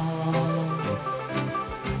cinema,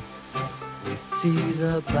 see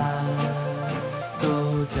the black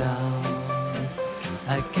go down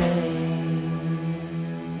again.